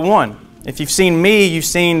Father are one. If you've seen me, you've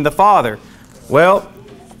seen the Father. Well,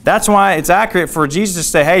 that's why it's accurate for Jesus to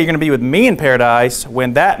say, hey, you're going to be with me in paradise,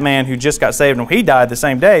 when that man who just got saved and he died the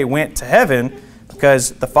same day went to heaven,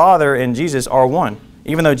 because the Father and Jesus are one,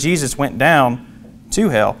 even though Jesus went down to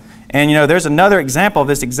hell. And, there's another example of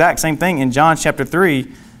this exact same thing in John chapter 3,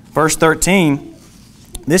 verse 13.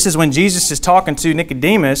 This is when Jesus is talking to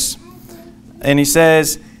Nicodemus, and he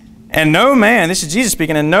says, and no man, this is Jesus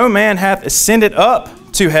speaking, and no man hath ascended up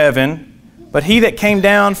to heaven, but he that came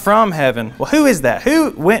down from heaven. Well, who is that? Who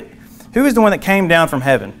is the one that came down from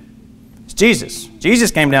heaven? It's Jesus.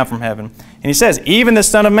 Jesus came down from heaven. And he says, even the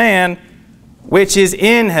Son of Man, which is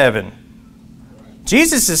in heaven.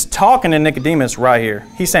 Jesus is talking to Nicodemus right here.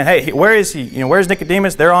 He's saying, hey, where is he? Where's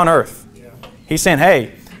Nicodemus? They're on earth. He's saying,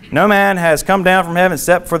 hey, no man has come down from heaven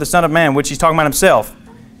except for the Son of Man, which he's talking about himself.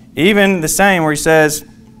 Even the same where he says,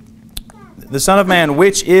 the Son of Man,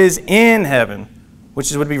 which is in heaven,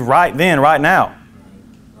 which would be right then, right now.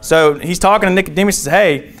 So he's talking to Nicodemus and says,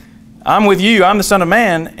 hey, I'm with you. I'm the Son of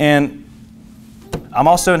Man, and I'm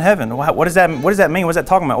also in heaven. What does that mean? What is that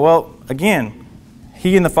talking about? Well, again,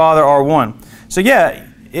 he and the Father are one. So yeah,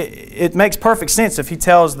 it makes perfect sense if he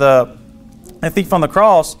tells the thief on the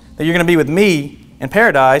cross that you're going to be with me in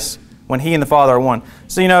paradise when he and the Father are one.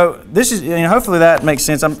 So this is hopefully that makes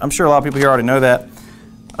sense. I'm sure a lot of people here already know that.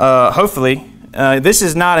 Hopefully, this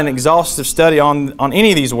is not an exhaustive study on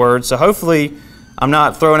any of these words. So hopefully, I'm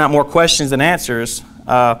not throwing out more questions than answers.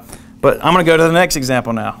 But I'm going to go to the next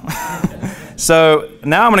example now. So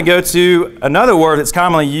now I'm going to go to another word that's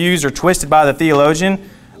commonly used or twisted by the theologian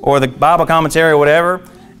or the Bible commentary or whatever,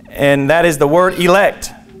 and that is the word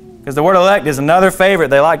elect. Because the word elect is another favorite.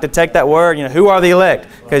 They like to take that word, who are the elect?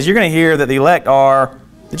 Because you're going to hear that the elect are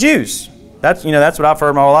the Jews. That's what I've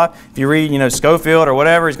heard my whole life. If you read, Schofield or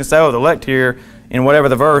whatever, he's going to say, oh, the elect here in whatever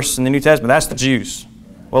the verse in the New Testament, that's the Jews.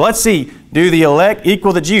 Well, let's see. Do the elect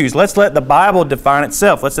equal the Jews? Let's let the Bible define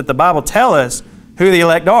itself. Let's let the Bible tell us who the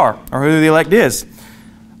elect are or who the elect is.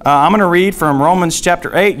 I'm going to read from Romans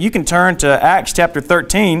chapter 8. You can turn to Acts chapter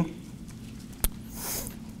 13.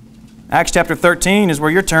 Acts chapter 13 is where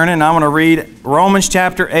you're turning. I'm going to read Romans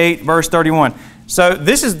chapter 8, verse 31. So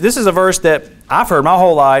this is a verse that I've heard my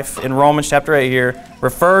whole life in Romans chapter 8 here,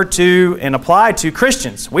 referred to and applied to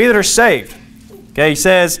Christians, we that are saved. Okay, he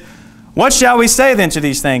says, what shall we say then to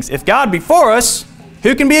these things? If God be for us,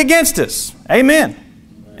 who can be against us? Amen.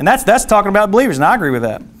 And that's talking about believers, and I agree with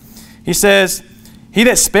that. He says, he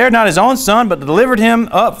that spared not his own son, but delivered him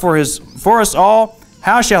up for us all,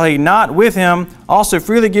 how shall he not with him also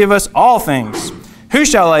freely give us all things? Who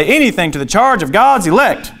shall lay anything to the charge of God's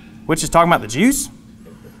elect? Which is talking about the Jews.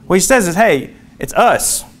 What he says is, hey, it's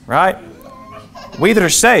us, right? We that are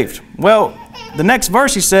saved. Well, the next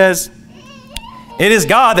verse he says, it is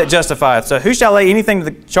God that justifieth. So who shall lay anything to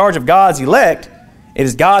the charge of God's elect? It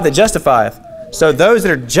is God that justifieth. So those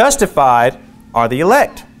that are justified are the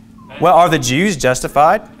elect. Well, are the Jews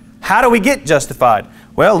justified? How do we get justified?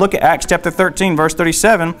 Well, look at Acts chapter 13, verse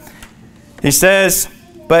 37. He says,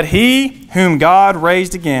 but he whom God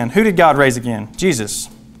raised again. Who did God raise again? Jesus.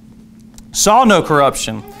 Saw no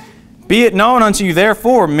corruption. Be it known unto you,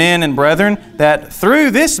 therefore, men and brethren, that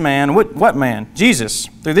through this man, what man? Jesus.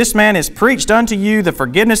 Through this man is preached unto you the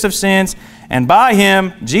forgiveness of sins, and by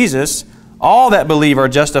him, Jesus, all that believe are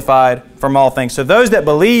justified from all things. So those that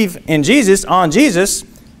believe in Jesus, on Jesus,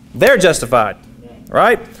 they're justified,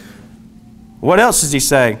 right? What else does he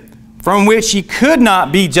say? From which he could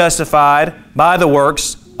not be justified by the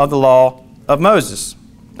works of the law of Moses.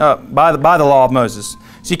 By the law of Moses.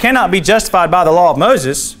 So you cannot be justified by the law of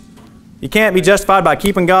Moses. You can't be justified by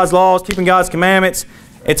keeping God's laws, keeping God's commandments.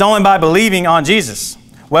 It's only by believing on Jesus.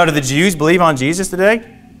 Well, do the Jews believe on Jesus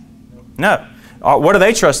today? No. What are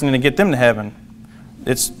they trusting in to get them to heaven?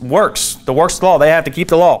 It's works. The works of the law. They have to keep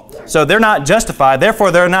the law. So they're not justified.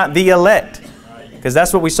 Therefore, they're not the elect. Because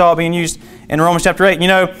that's what we saw being used in Romans chapter 8.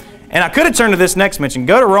 And I could have turned to this next mention.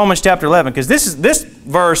 Go to Romans chapter 11. Because this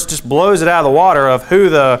verse just blows it out of the water of who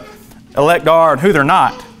the elect are and who they're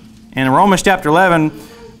not. And in Romans chapter 11,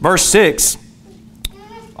 verse 6,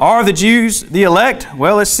 are the Jews the elect?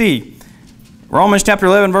 Well, let's see. Romans chapter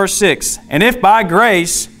 11, verse 6. And if by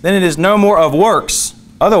grace, then it is no more of works.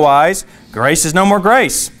 Otherwise, grace is no more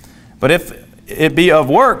grace. But if it be of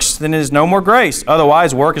works, then it is no more grace.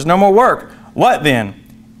 Otherwise, work is no more work. What then?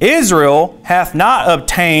 Israel hath not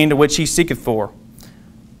obtained which he seeketh for.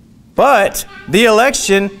 But the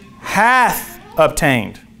election hath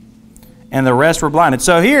obtained. And the rest were blinded.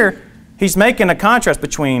 So here, he's making a contrast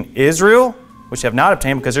between Israel, which have not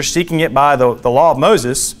obtained because they're seeking it by the law of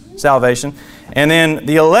Moses, salvation, and then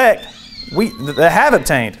the elect, they have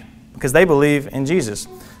obtained because they believe in Jesus.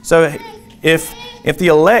 So if the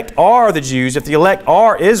elect are the Jews, if the elect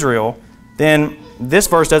are Israel, then this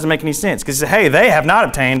verse doesn't make any sense because, hey, they have not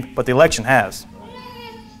obtained, but the election has.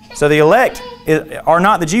 So the elect are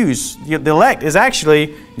not the Jews. The elect is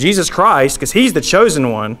actually Jesus Christ because he's the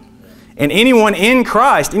chosen one. And anyone in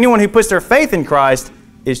Christ, anyone who puts their faith in Christ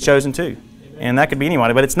is chosen too. And that could be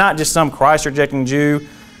anybody, but it's not just some Christ-rejecting Jew.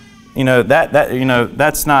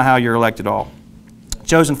 That's not how you're elected at all.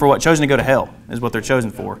 Chosen for what? Chosen to go to hell is what they're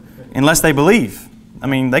chosen for, unless they believe. I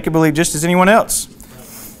mean, they could believe just as anyone else.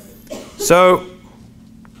 So,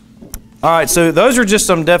 all right. So those are just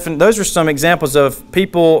some examples of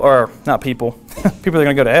people, or not people. People are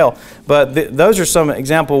going to go to hell, but those are some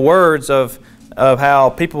example words of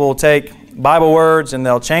how people will take Bible words and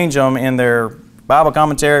they'll change them in their Bible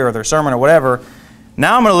commentary or their sermon or whatever.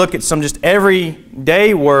 Now I'm going to look at some just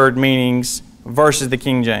everyday word meanings versus the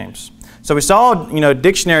King James. So we saw,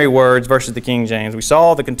 dictionary words versus the King James. We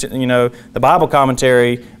saw the Bible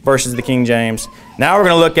commentary versus the King James. Now we're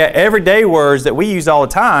going to look at everyday words that we use all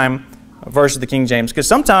the time versus the King James. Because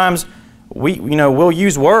sometimes we'll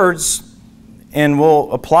use words and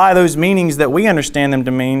we'll apply those meanings that we understand them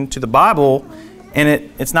to mean to the Bible, and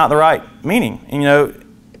it's not the right meaning.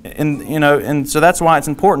 And so that's why it's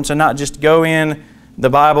important to not just go in the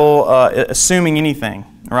Bible assuming anything,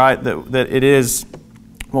 right? That it is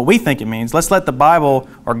what we think it means. Let's let the Bible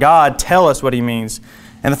or God tell us what He means.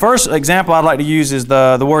 And the first example I'd like to use is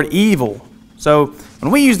the word evil. So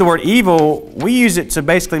when we use the word evil, we use it to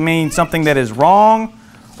basically mean something that is wrong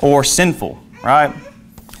or sinful, right?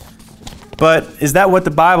 But is that what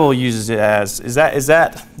the Bible uses it as? Is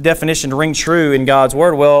that definition ring true in God's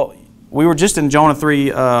Word? Well, we were just in Jonah 3,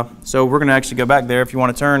 so we're going to actually go back there. If you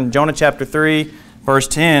want to turn, Jonah chapter 3, verse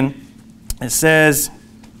 10, it says,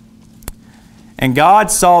 "And God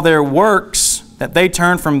saw their works, that they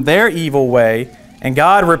turned from their evil way, and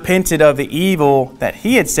God repented of the evil that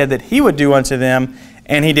He had said that He would do unto them,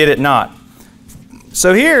 and He did it not."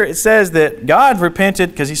 So here it says that God repented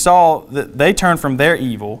because He saw that they turned from their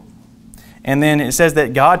evil, and then it says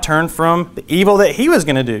that God turned from the evil that He was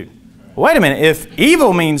going to do. Wait a minute, if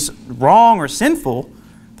evil means wrong or sinful,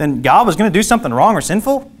 then God was going to do something wrong or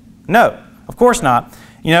sinful? No, of course not.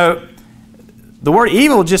 The word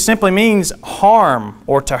evil just simply means harm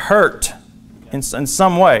or to hurt in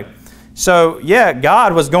some way. So, yeah,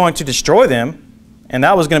 God was going to destroy them, and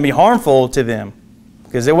that was going to be harmful to them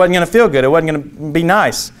because it wasn't going to feel good. It wasn't going to be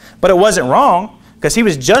nice. But it wasn't wrong because He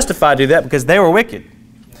was justified to do that because they were wicked.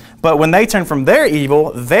 But when they turned from their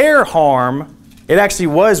evil, their harm, it actually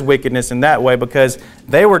was wickedness in that way because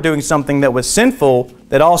they were doing something that was sinful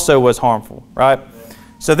that also was harmful, right?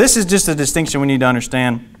 So this is just a distinction we need to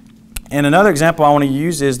understand. And another example I want to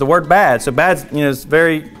use is the word bad. So bad, is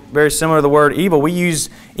very, very similar to the word evil. We use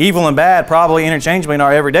evil and bad probably interchangeably in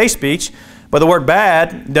our everyday speech. But the word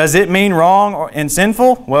bad, does it mean wrong and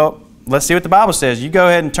sinful? Well, let's see what the Bible says. You go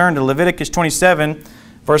ahead and turn to Leviticus 27,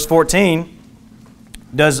 verse 14.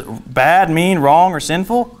 Does bad mean wrong or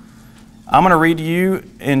sinful? I'm going to read to you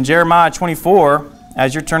in Jeremiah 24,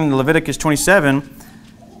 as you're turning to Leviticus 27.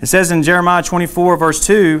 It says in Jeremiah 24, verse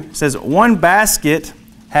 2, it says, "One basket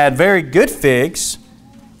had very good figs,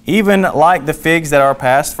 even like the figs that are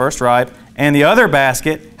past first ripe, and the other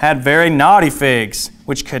basket had very naughty figs,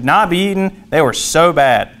 which could not be eaten. They were so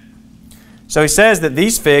bad." So he says that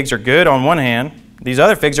these figs are good on one hand, these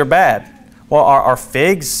other figs are bad. Well, are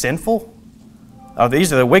figs sinful? Oh,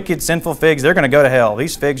 these are the wicked, sinful figs. They're going to go to hell.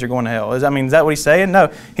 These figs are going to hell. Is that what he's saying?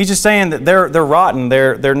 No. He's just saying that they're rotten.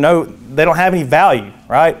 They don't have any value,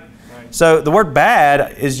 right? So the word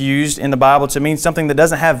bad is used in the Bible to mean something that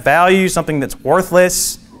doesn't have value, something that's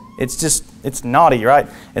worthless. It's naughty, right?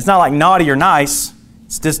 It's not like naughty or nice.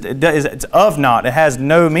 It's of naught. It has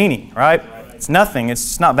no meaning, right? It's nothing.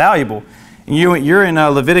 It's not valuable. And you're in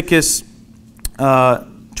Leviticus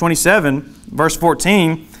 27, verse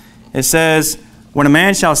 14. It says, "When a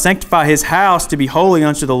man shall sanctify his house to be holy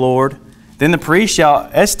unto the Lord, then the priest shall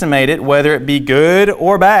estimate it, whether it be good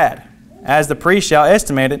or bad. As the priest shall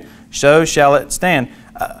estimate it, so shall it stand."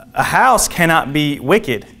 A house cannot be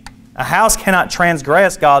wicked. A house cannot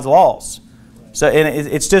transgress God's laws. So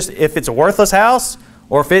it's just if it's a worthless house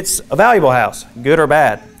or if it's a valuable house, good or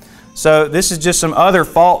bad. So this is just some other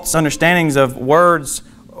false understandings of words,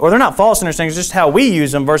 or they're not false understandings, just how we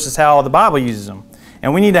use them versus how the Bible uses them.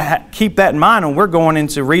 And we need to keep that in mind when we're going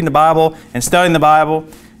into reading the Bible and studying the Bible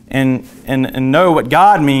and know what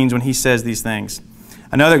God means when He says these things.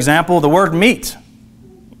 Another example, the word meat,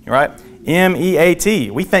 right? M-E-A-T.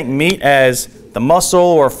 We think meat as the muscle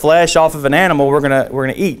or flesh off of an animal we're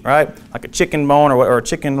gonna eat, right? Like a chicken bone or a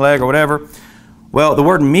chicken leg or whatever. Well, the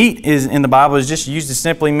word meat is in the Bible is just used to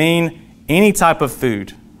simply mean any type of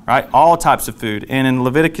food, right? All types of food. And in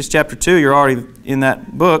Leviticus chapter 2, you're already in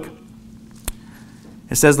that book.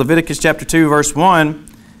 It says Leviticus chapter 2, verse 1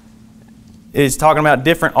 is talking about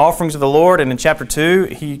different offerings of the Lord. And in chapter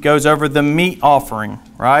 2, he goes over the meat offering,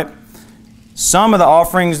 right? Some of the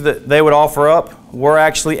offerings that they would offer up were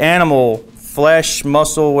actually animal, flesh,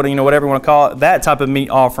 muscle, whatever you want to call it, that type of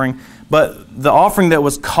meat offering. But the offering that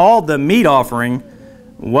was called the meat offering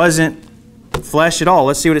wasn't flesh at all.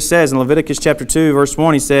 Let's see what it says in Leviticus chapter 2, verse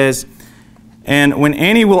 1. He says, "And when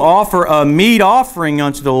any will offer a meat offering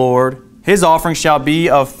unto the Lord, his offering shall be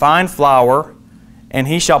of fine flour, and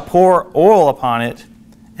he shall pour oil upon it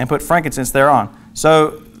and put frankincense thereon."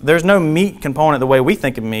 So there's no meat component the way we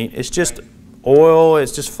think of meat. It's just oil,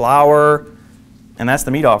 it's just flour, and that's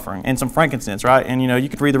the meat offering, and some frankincense, right? And you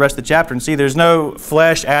could read the rest of the chapter and see there's no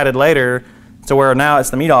flesh added later to where now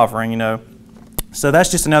it's the meat offering, So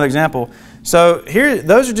that's just another example. So here,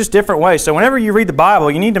 those are just different ways. So whenever you read the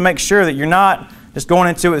Bible, you need to make sure that you're not just going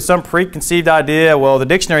into it with some preconceived idea. Well, the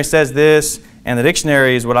dictionary says this, and the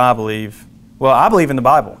dictionary is what I believe. Well, I believe in the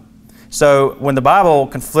Bible. So when the Bible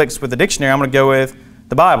conflicts with the dictionary, I'm going to go with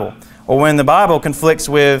the Bible. Or when the Bible conflicts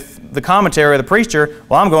with the commentary of the preacher,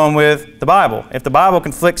 well, I'm going with the Bible. If the Bible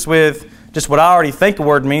conflicts with just what I already think a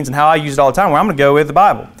word means and how I use it all the time, well, I'm going to go with the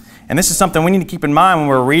Bible. And this is something we need to keep in mind when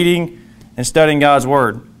we're reading and studying God's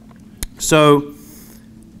Word. So,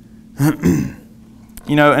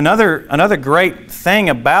 another great thing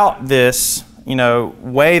about this,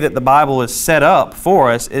 way that the Bible is set up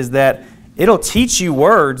for us is that it'll teach you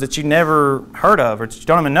words that you never heard of or that you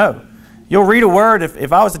don't even know. You'll read a word,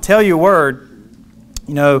 if I was to tell you a word,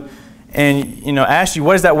 and ask you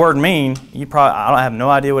what does that word mean, I have no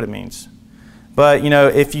idea what it means. But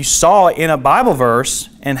if you saw it in a Bible verse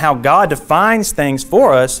and how God defines things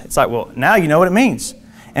for us, it's like, well, now you know what it means.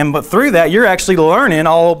 But through that, you're actually learning a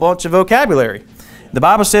whole bunch of vocabulary. The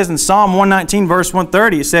Bible says in Psalm 119, verse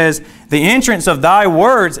 130, it says, "The entrance of thy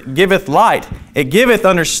words giveth light. It giveth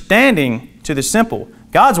understanding to the simple."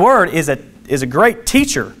 God's Word is a great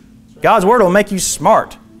teacher. God's Word will make you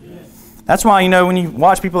smart. That's why, when you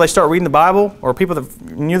watch people, they start reading the Bible, or people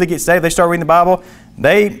that newly get saved, they start reading the Bible,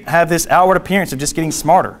 they have this outward appearance of just getting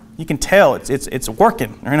smarter. You can tell it's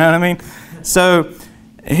working. You know what I mean? So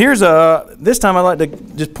here's this time I'd like to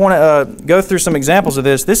just go through some examples of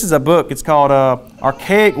this. This is a book. It's called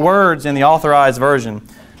Archaic Words in the Authorized Version.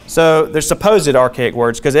 So there's supposed archaic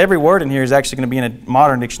words, because every word in here is actually going to be in a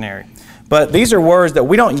modern dictionary. But these are words that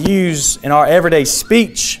we don't use in our everyday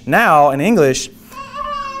speech now in English,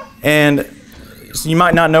 and so you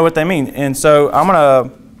might not know what they mean. And so I'm going to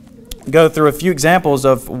go through a few examples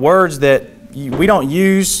of words that we don't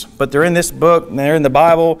use, but they're in this book, and they're in the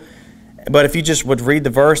Bible. But if you just would read the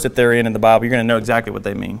verse that they're in the Bible, you're going to know exactly what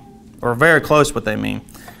they mean, or very close what they mean.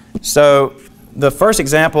 So the first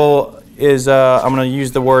example is I'm going to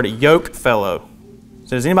use the word yoke fellow.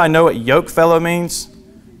 So does anybody know what yoke fellow means?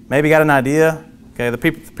 Maybe got an idea? Okay, the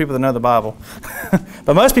people that know the Bible.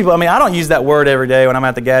 But most people, I don't use that word every day when I'm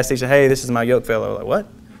at the gas station. Hey, this is my yoke fellow. Like, what?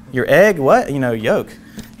 Your egg? What? Yoke.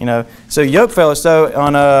 So yoke fellow. So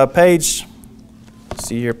on page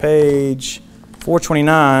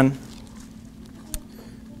 429,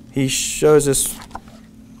 he shows us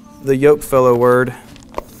the yoke fellow word.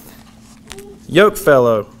 Yoke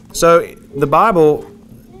fellow. So the Bible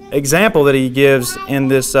example that he gives in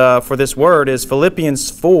this for this word is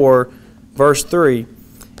Philippians 4, verse 3.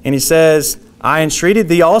 And he says, "I entreated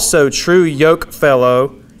thee also, true yoke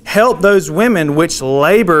fellow, help those women which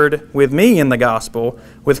labored with me in the gospel,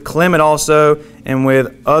 with Clement also, and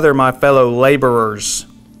with other my fellow laborers,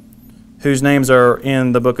 whose names are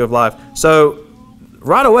in the book of life." So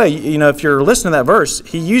right away, if you're listening to that verse,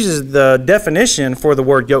 he uses the definition for the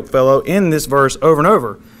word yoke fellow in this verse over and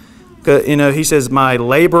over. He says, my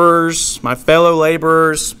laborers, my fellow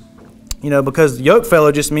laborers, because yoke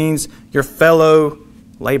fellow just means your fellow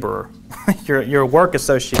laborer, your work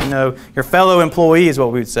associate, your fellow employee is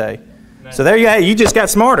what we would say. Nice. So there you just got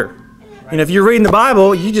smarter. Right. If you're reading the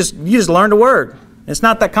Bible, you just learned a word. It's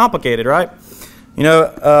not that complicated, right?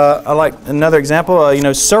 I like another example,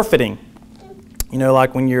 surfeiting.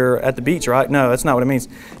 Like when you're at the beach, right? No, that's not what it means.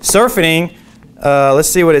 Surfeiting, let's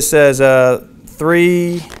see what it says,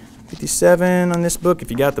 357 on this book, if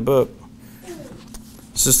you got the book.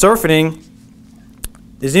 So surfeiting,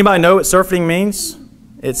 does anybody know what surfeiting means?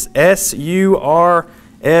 It's surfeiting.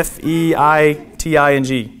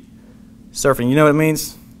 Surfing, you know what it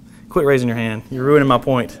means? Quit raising your hand. You're ruining my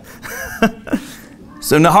point.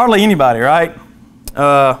 So hardly anybody, right?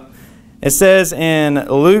 It says in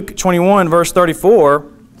Luke 21, verse 34,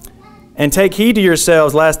 "And take heed to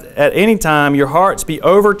yourselves, lest at any time your hearts be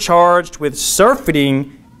overcharged with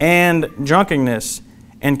surfeiting and drunkenness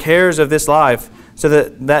and cares of this life, so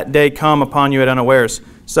that day come upon you at unawares."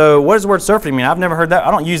 So what does the word surfeiting mean? I've never heard that.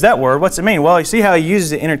 I don't use that word. What's it mean? Well, you see how he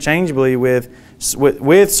uses it interchangeably with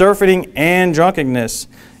surfeiting and drunkenness.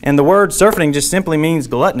 And the word surfeiting just simply means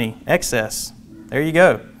gluttony, excess. There you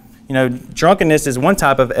go. You know, drunkenness is one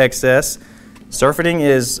type of excess. Surfeiting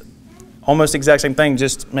is almost the exact same thing,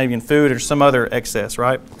 just maybe in food or some other excess,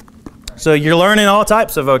 right? So you're learning all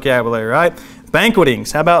types of vocabulary, right?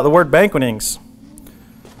 Banquetings. How about the word banquetings?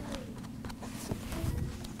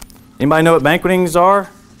 Anybody know what banquetings are?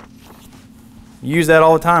 You use that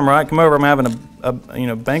all the time, right? Come over, I'm having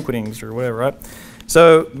a banquetings or whatever, right?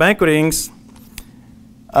 So banquetings,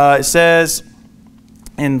 it says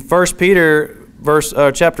in 1 Peter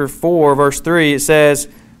chapter 4, verse 3, it says,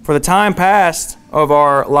 "For the time past of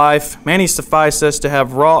our life, many suffice us to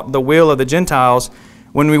have wrought the will of the Gentiles,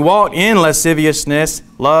 when we walked in lasciviousness,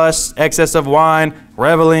 lust, excess of wine,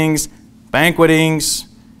 revelings, banquetings,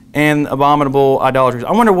 and abominable idolatries."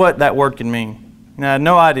 I wonder what that word can mean. I had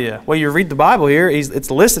no idea. Well, you read the Bible here,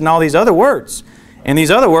 it's listed in all these other words. And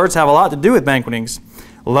these other words have a lot to do with banquetings.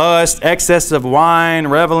 Lust, excess of wine,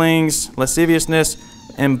 revelings, lasciviousness,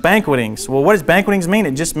 and banquetings. Well, what does banquetings mean?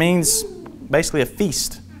 It just means basically a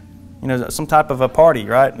feast. You know, some type of a party,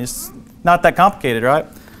 right? It's not that complicated, right?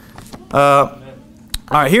 All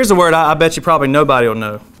right, here's a word I bet you probably nobody will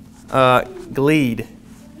know. Gleed.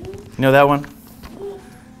 You know that one?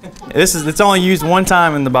 It's only used one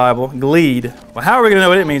time in the Bible, gleed. Well, how are we going to know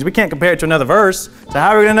what it means? We can't compare it to another verse. So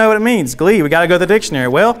how are we going to know what it means? Gleed. We got to go to the dictionary.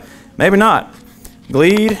 Well, maybe not.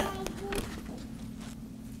 Gleed.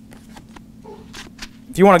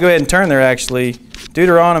 If you want to go ahead and turn there, actually,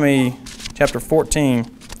 Deuteronomy chapter 14.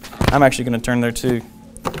 I'm actually going to turn there too.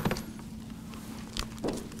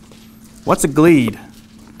 What's a gleed?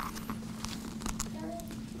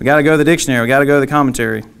 We got to go to the dictionary. We got to go to the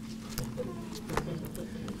commentary.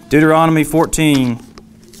 Deuteronomy 14.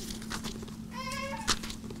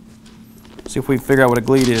 See if we can figure out what a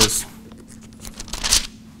gleed is.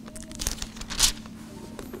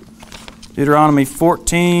 Deuteronomy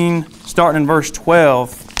 14, starting in verse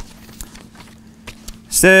 12,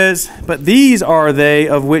 says, "But these are they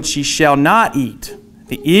of which ye shall not eat: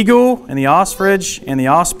 the eagle, and the ostrich, and the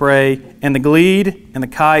osprey, and the gleed, and the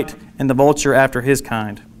kite, and the vulture after his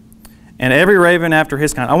kind, and every raven after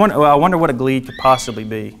his kind." I wonder what a gleed could possibly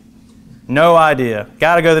be. No idea.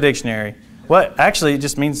 Got to go to the dictionary. What? Actually, it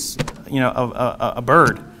just means, a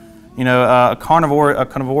bird. A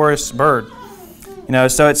carnivorous bird.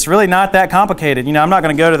 So it's really not that complicated. I'm not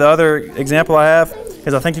going to go to the other example I have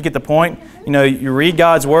because I think you get the point. You read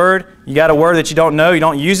God's word. You got a word that you don't know. You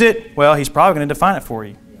don't use it. Well, He's probably going to define it for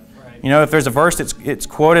you. If there's a verse it's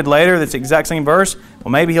quoted later that's the exact same verse,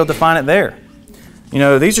 well, maybe He'll define it there.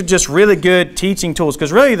 These are just really good teaching tools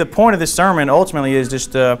because really the point of this sermon ultimately is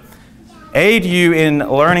just to aid you in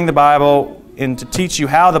learning the Bible and to teach you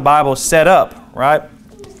how the Bible is set up, right?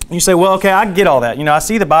 You say, well, okay, I get all that. I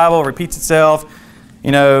see the Bible repeats itself.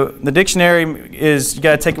 The dictionary is, you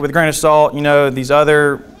got to take it with a grain of salt. These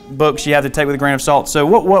other books you have to take with a grain of salt. So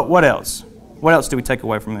what else? What else do we take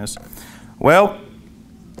away from this? Well,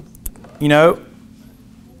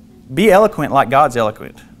 be eloquent like God's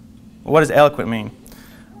eloquent. What does eloquent mean?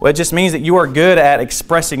 Well, it just means that you are good at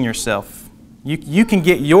expressing yourself. You can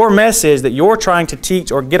get your message that you're trying to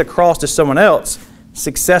teach or get across to someone else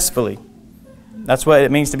successfully. That's what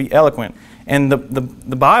it means to be eloquent. And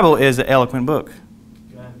the Bible is an eloquent book.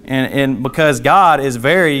 And because God is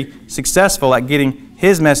very successful at getting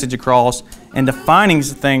His message across and defining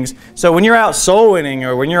things. So when you're out soul winning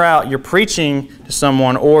or when you're preaching to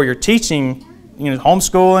someone or you're teaching,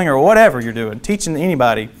 homeschooling or whatever you're doing, teaching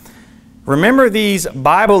anybody, remember these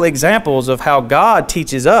Bible examples of how God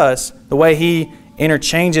teaches us, the way He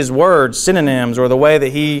interchanges words, synonyms, or the way that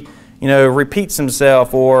He, repeats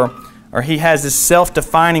Himself, or He has this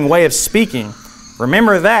self-defining way of speaking.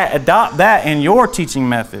 Remember that. Adopt that in your teaching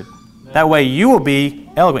method. That way you will be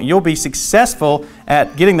eloquent. You'll be successful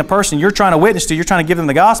at getting the person you're trying to witness to, you're trying to give them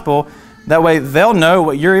the gospel. That way they'll know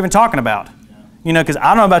what you're even talking about. Because I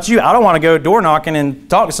don't know about you, I don't want to go door knocking and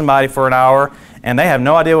talk to somebody for an hour and they have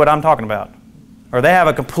no idea what I'm talking about. Or they have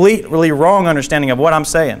a completely wrong understanding of what I'm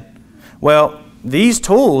saying. Well, these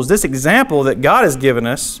tools, this example that God has given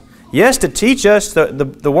us, yes, to teach us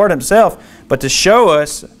the Word Himself, but to show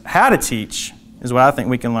us how to teach is what I think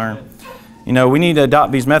we can learn. We need to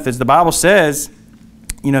adopt these methods. The Bible says,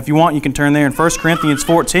 if you want, you can turn there in 1 Corinthians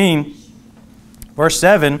 14, verse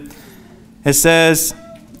 7. It says,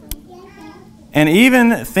 "And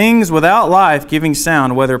even things without life giving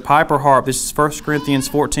sound, whether pipe or harp," this is 1 Corinthians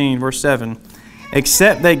 14, verse 7,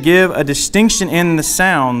 "except they give a distinction in the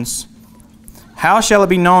sounds, how shall it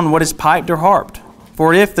be known what is piped or harped?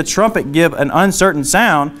 For if the trumpet give an uncertain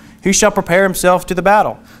sound, who shall prepare himself to the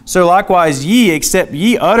battle? So likewise ye, except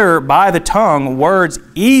ye utter by the tongue words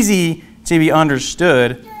easy to be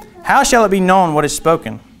understood, how shall it be known what is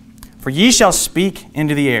spoken? For ye shall speak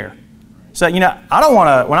into the air. So, I don't want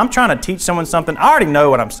to, when I'm trying to teach someone something, I already know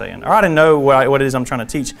what I'm saying. I already know what it is I'm trying to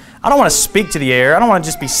teach. I don't want to speak to the air. I don't want to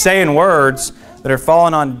just be saying words that are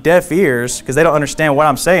falling on deaf ears because they don't understand what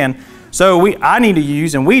I'm saying. So I need to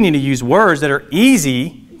use, and we need to use words that are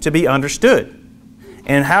easy to be understood.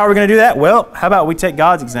 And how are we going to do that? Well, how about we take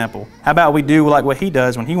God's example? How about we do like what He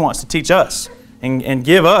does when He wants to teach us and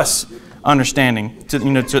give us understanding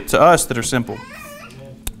to us that are simple.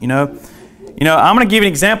 I'm going to give an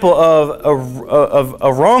example of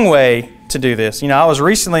a wrong way to do this. I was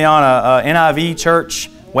recently on a NIV church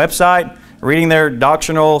website reading their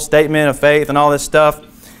doctrinal statement of faith and all this stuff.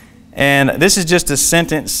 And this is just a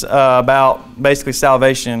sentence about basically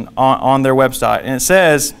salvation on their website. And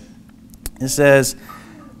it says,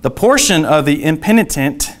 the portion of the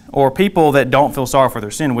impenitent, or people that don't feel sorry for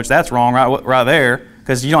their sin, which that's wrong right there,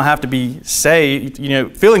 because you don't have to be saved.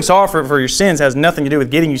 Feeling sorry for your sins has nothing to do with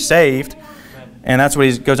getting you saved. And that's what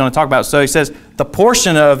he goes on to talk about. So he says, the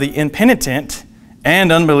portion of the impenitent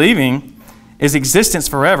and unbelieving is existence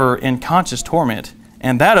forever in conscious torment,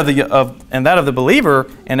 and that of the believer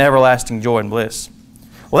in everlasting joy and bliss.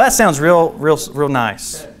 Well, that sounds real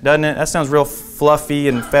nice, doesn't it? That sounds real fluffy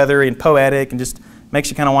and feathery and poetic and just makes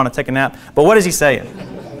you kind of want to take a nap. But what is he saying?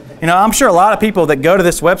 I'm sure a lot of people that go to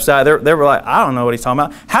this website, they were like, I don't know what he's talking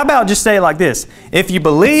about. How about just say it like this? If you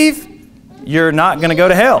believe, you're not going to go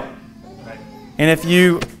to hell. And if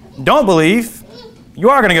you don't believe, you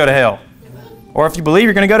are going to go to hell. Or if you believe,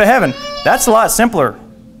 you're going to go to heaven. That's a lot simpler.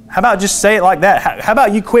 How about just say it like that? How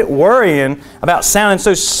about you quit worrying about sounding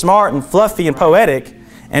so smart and fluffy and poetic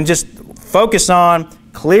and just focus on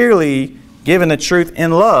clearly giving the truth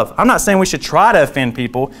in love? I'm not saying we should try to offend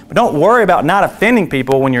people, but don't worry about not offending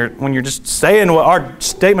people when you're just saying what our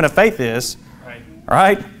statement of faith is.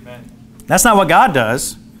 Right? Amen. That's not what God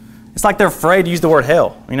does. It's like they're afraid to use the word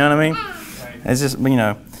hell. You know what I mean? It's just,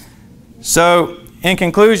 So, in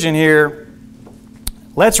conclusion here,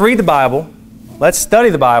 let's read the Bible. Let's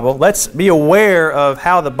study the Bible. Let's be aware of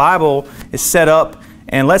how the Bible is set up,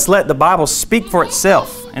 and let's let the Bible speak for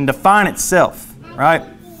itself and define itself, right?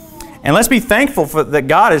 And let's be thankful that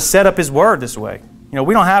God has set up His Word this way.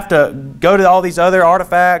 We don't have to go to all these other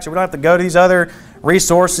artifacts, or we don't have to go to these other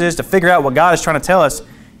resources to figure out what God is trying to tell us.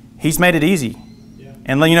 He's made it easy.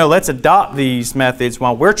 And let's adopt these methods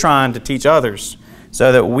while we're trying to teach others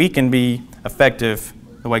so that we can be effective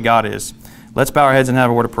the way God is. Let's bow our heads and have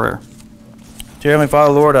a word of prayer. Dear Heavenly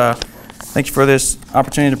Father, Lord, thank you for this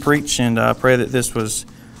opportunity to preach, and I pray that this was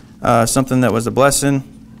something that was a blessing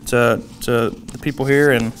to the people here,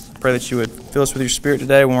 and I pray that you would fill us with your Spirit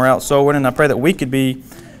today when we're out soul winning. I pray that we could be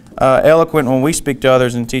eloquent when we speak to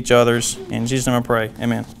others and teach others. In Jesus' name I pray.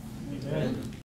 Amen. Amen.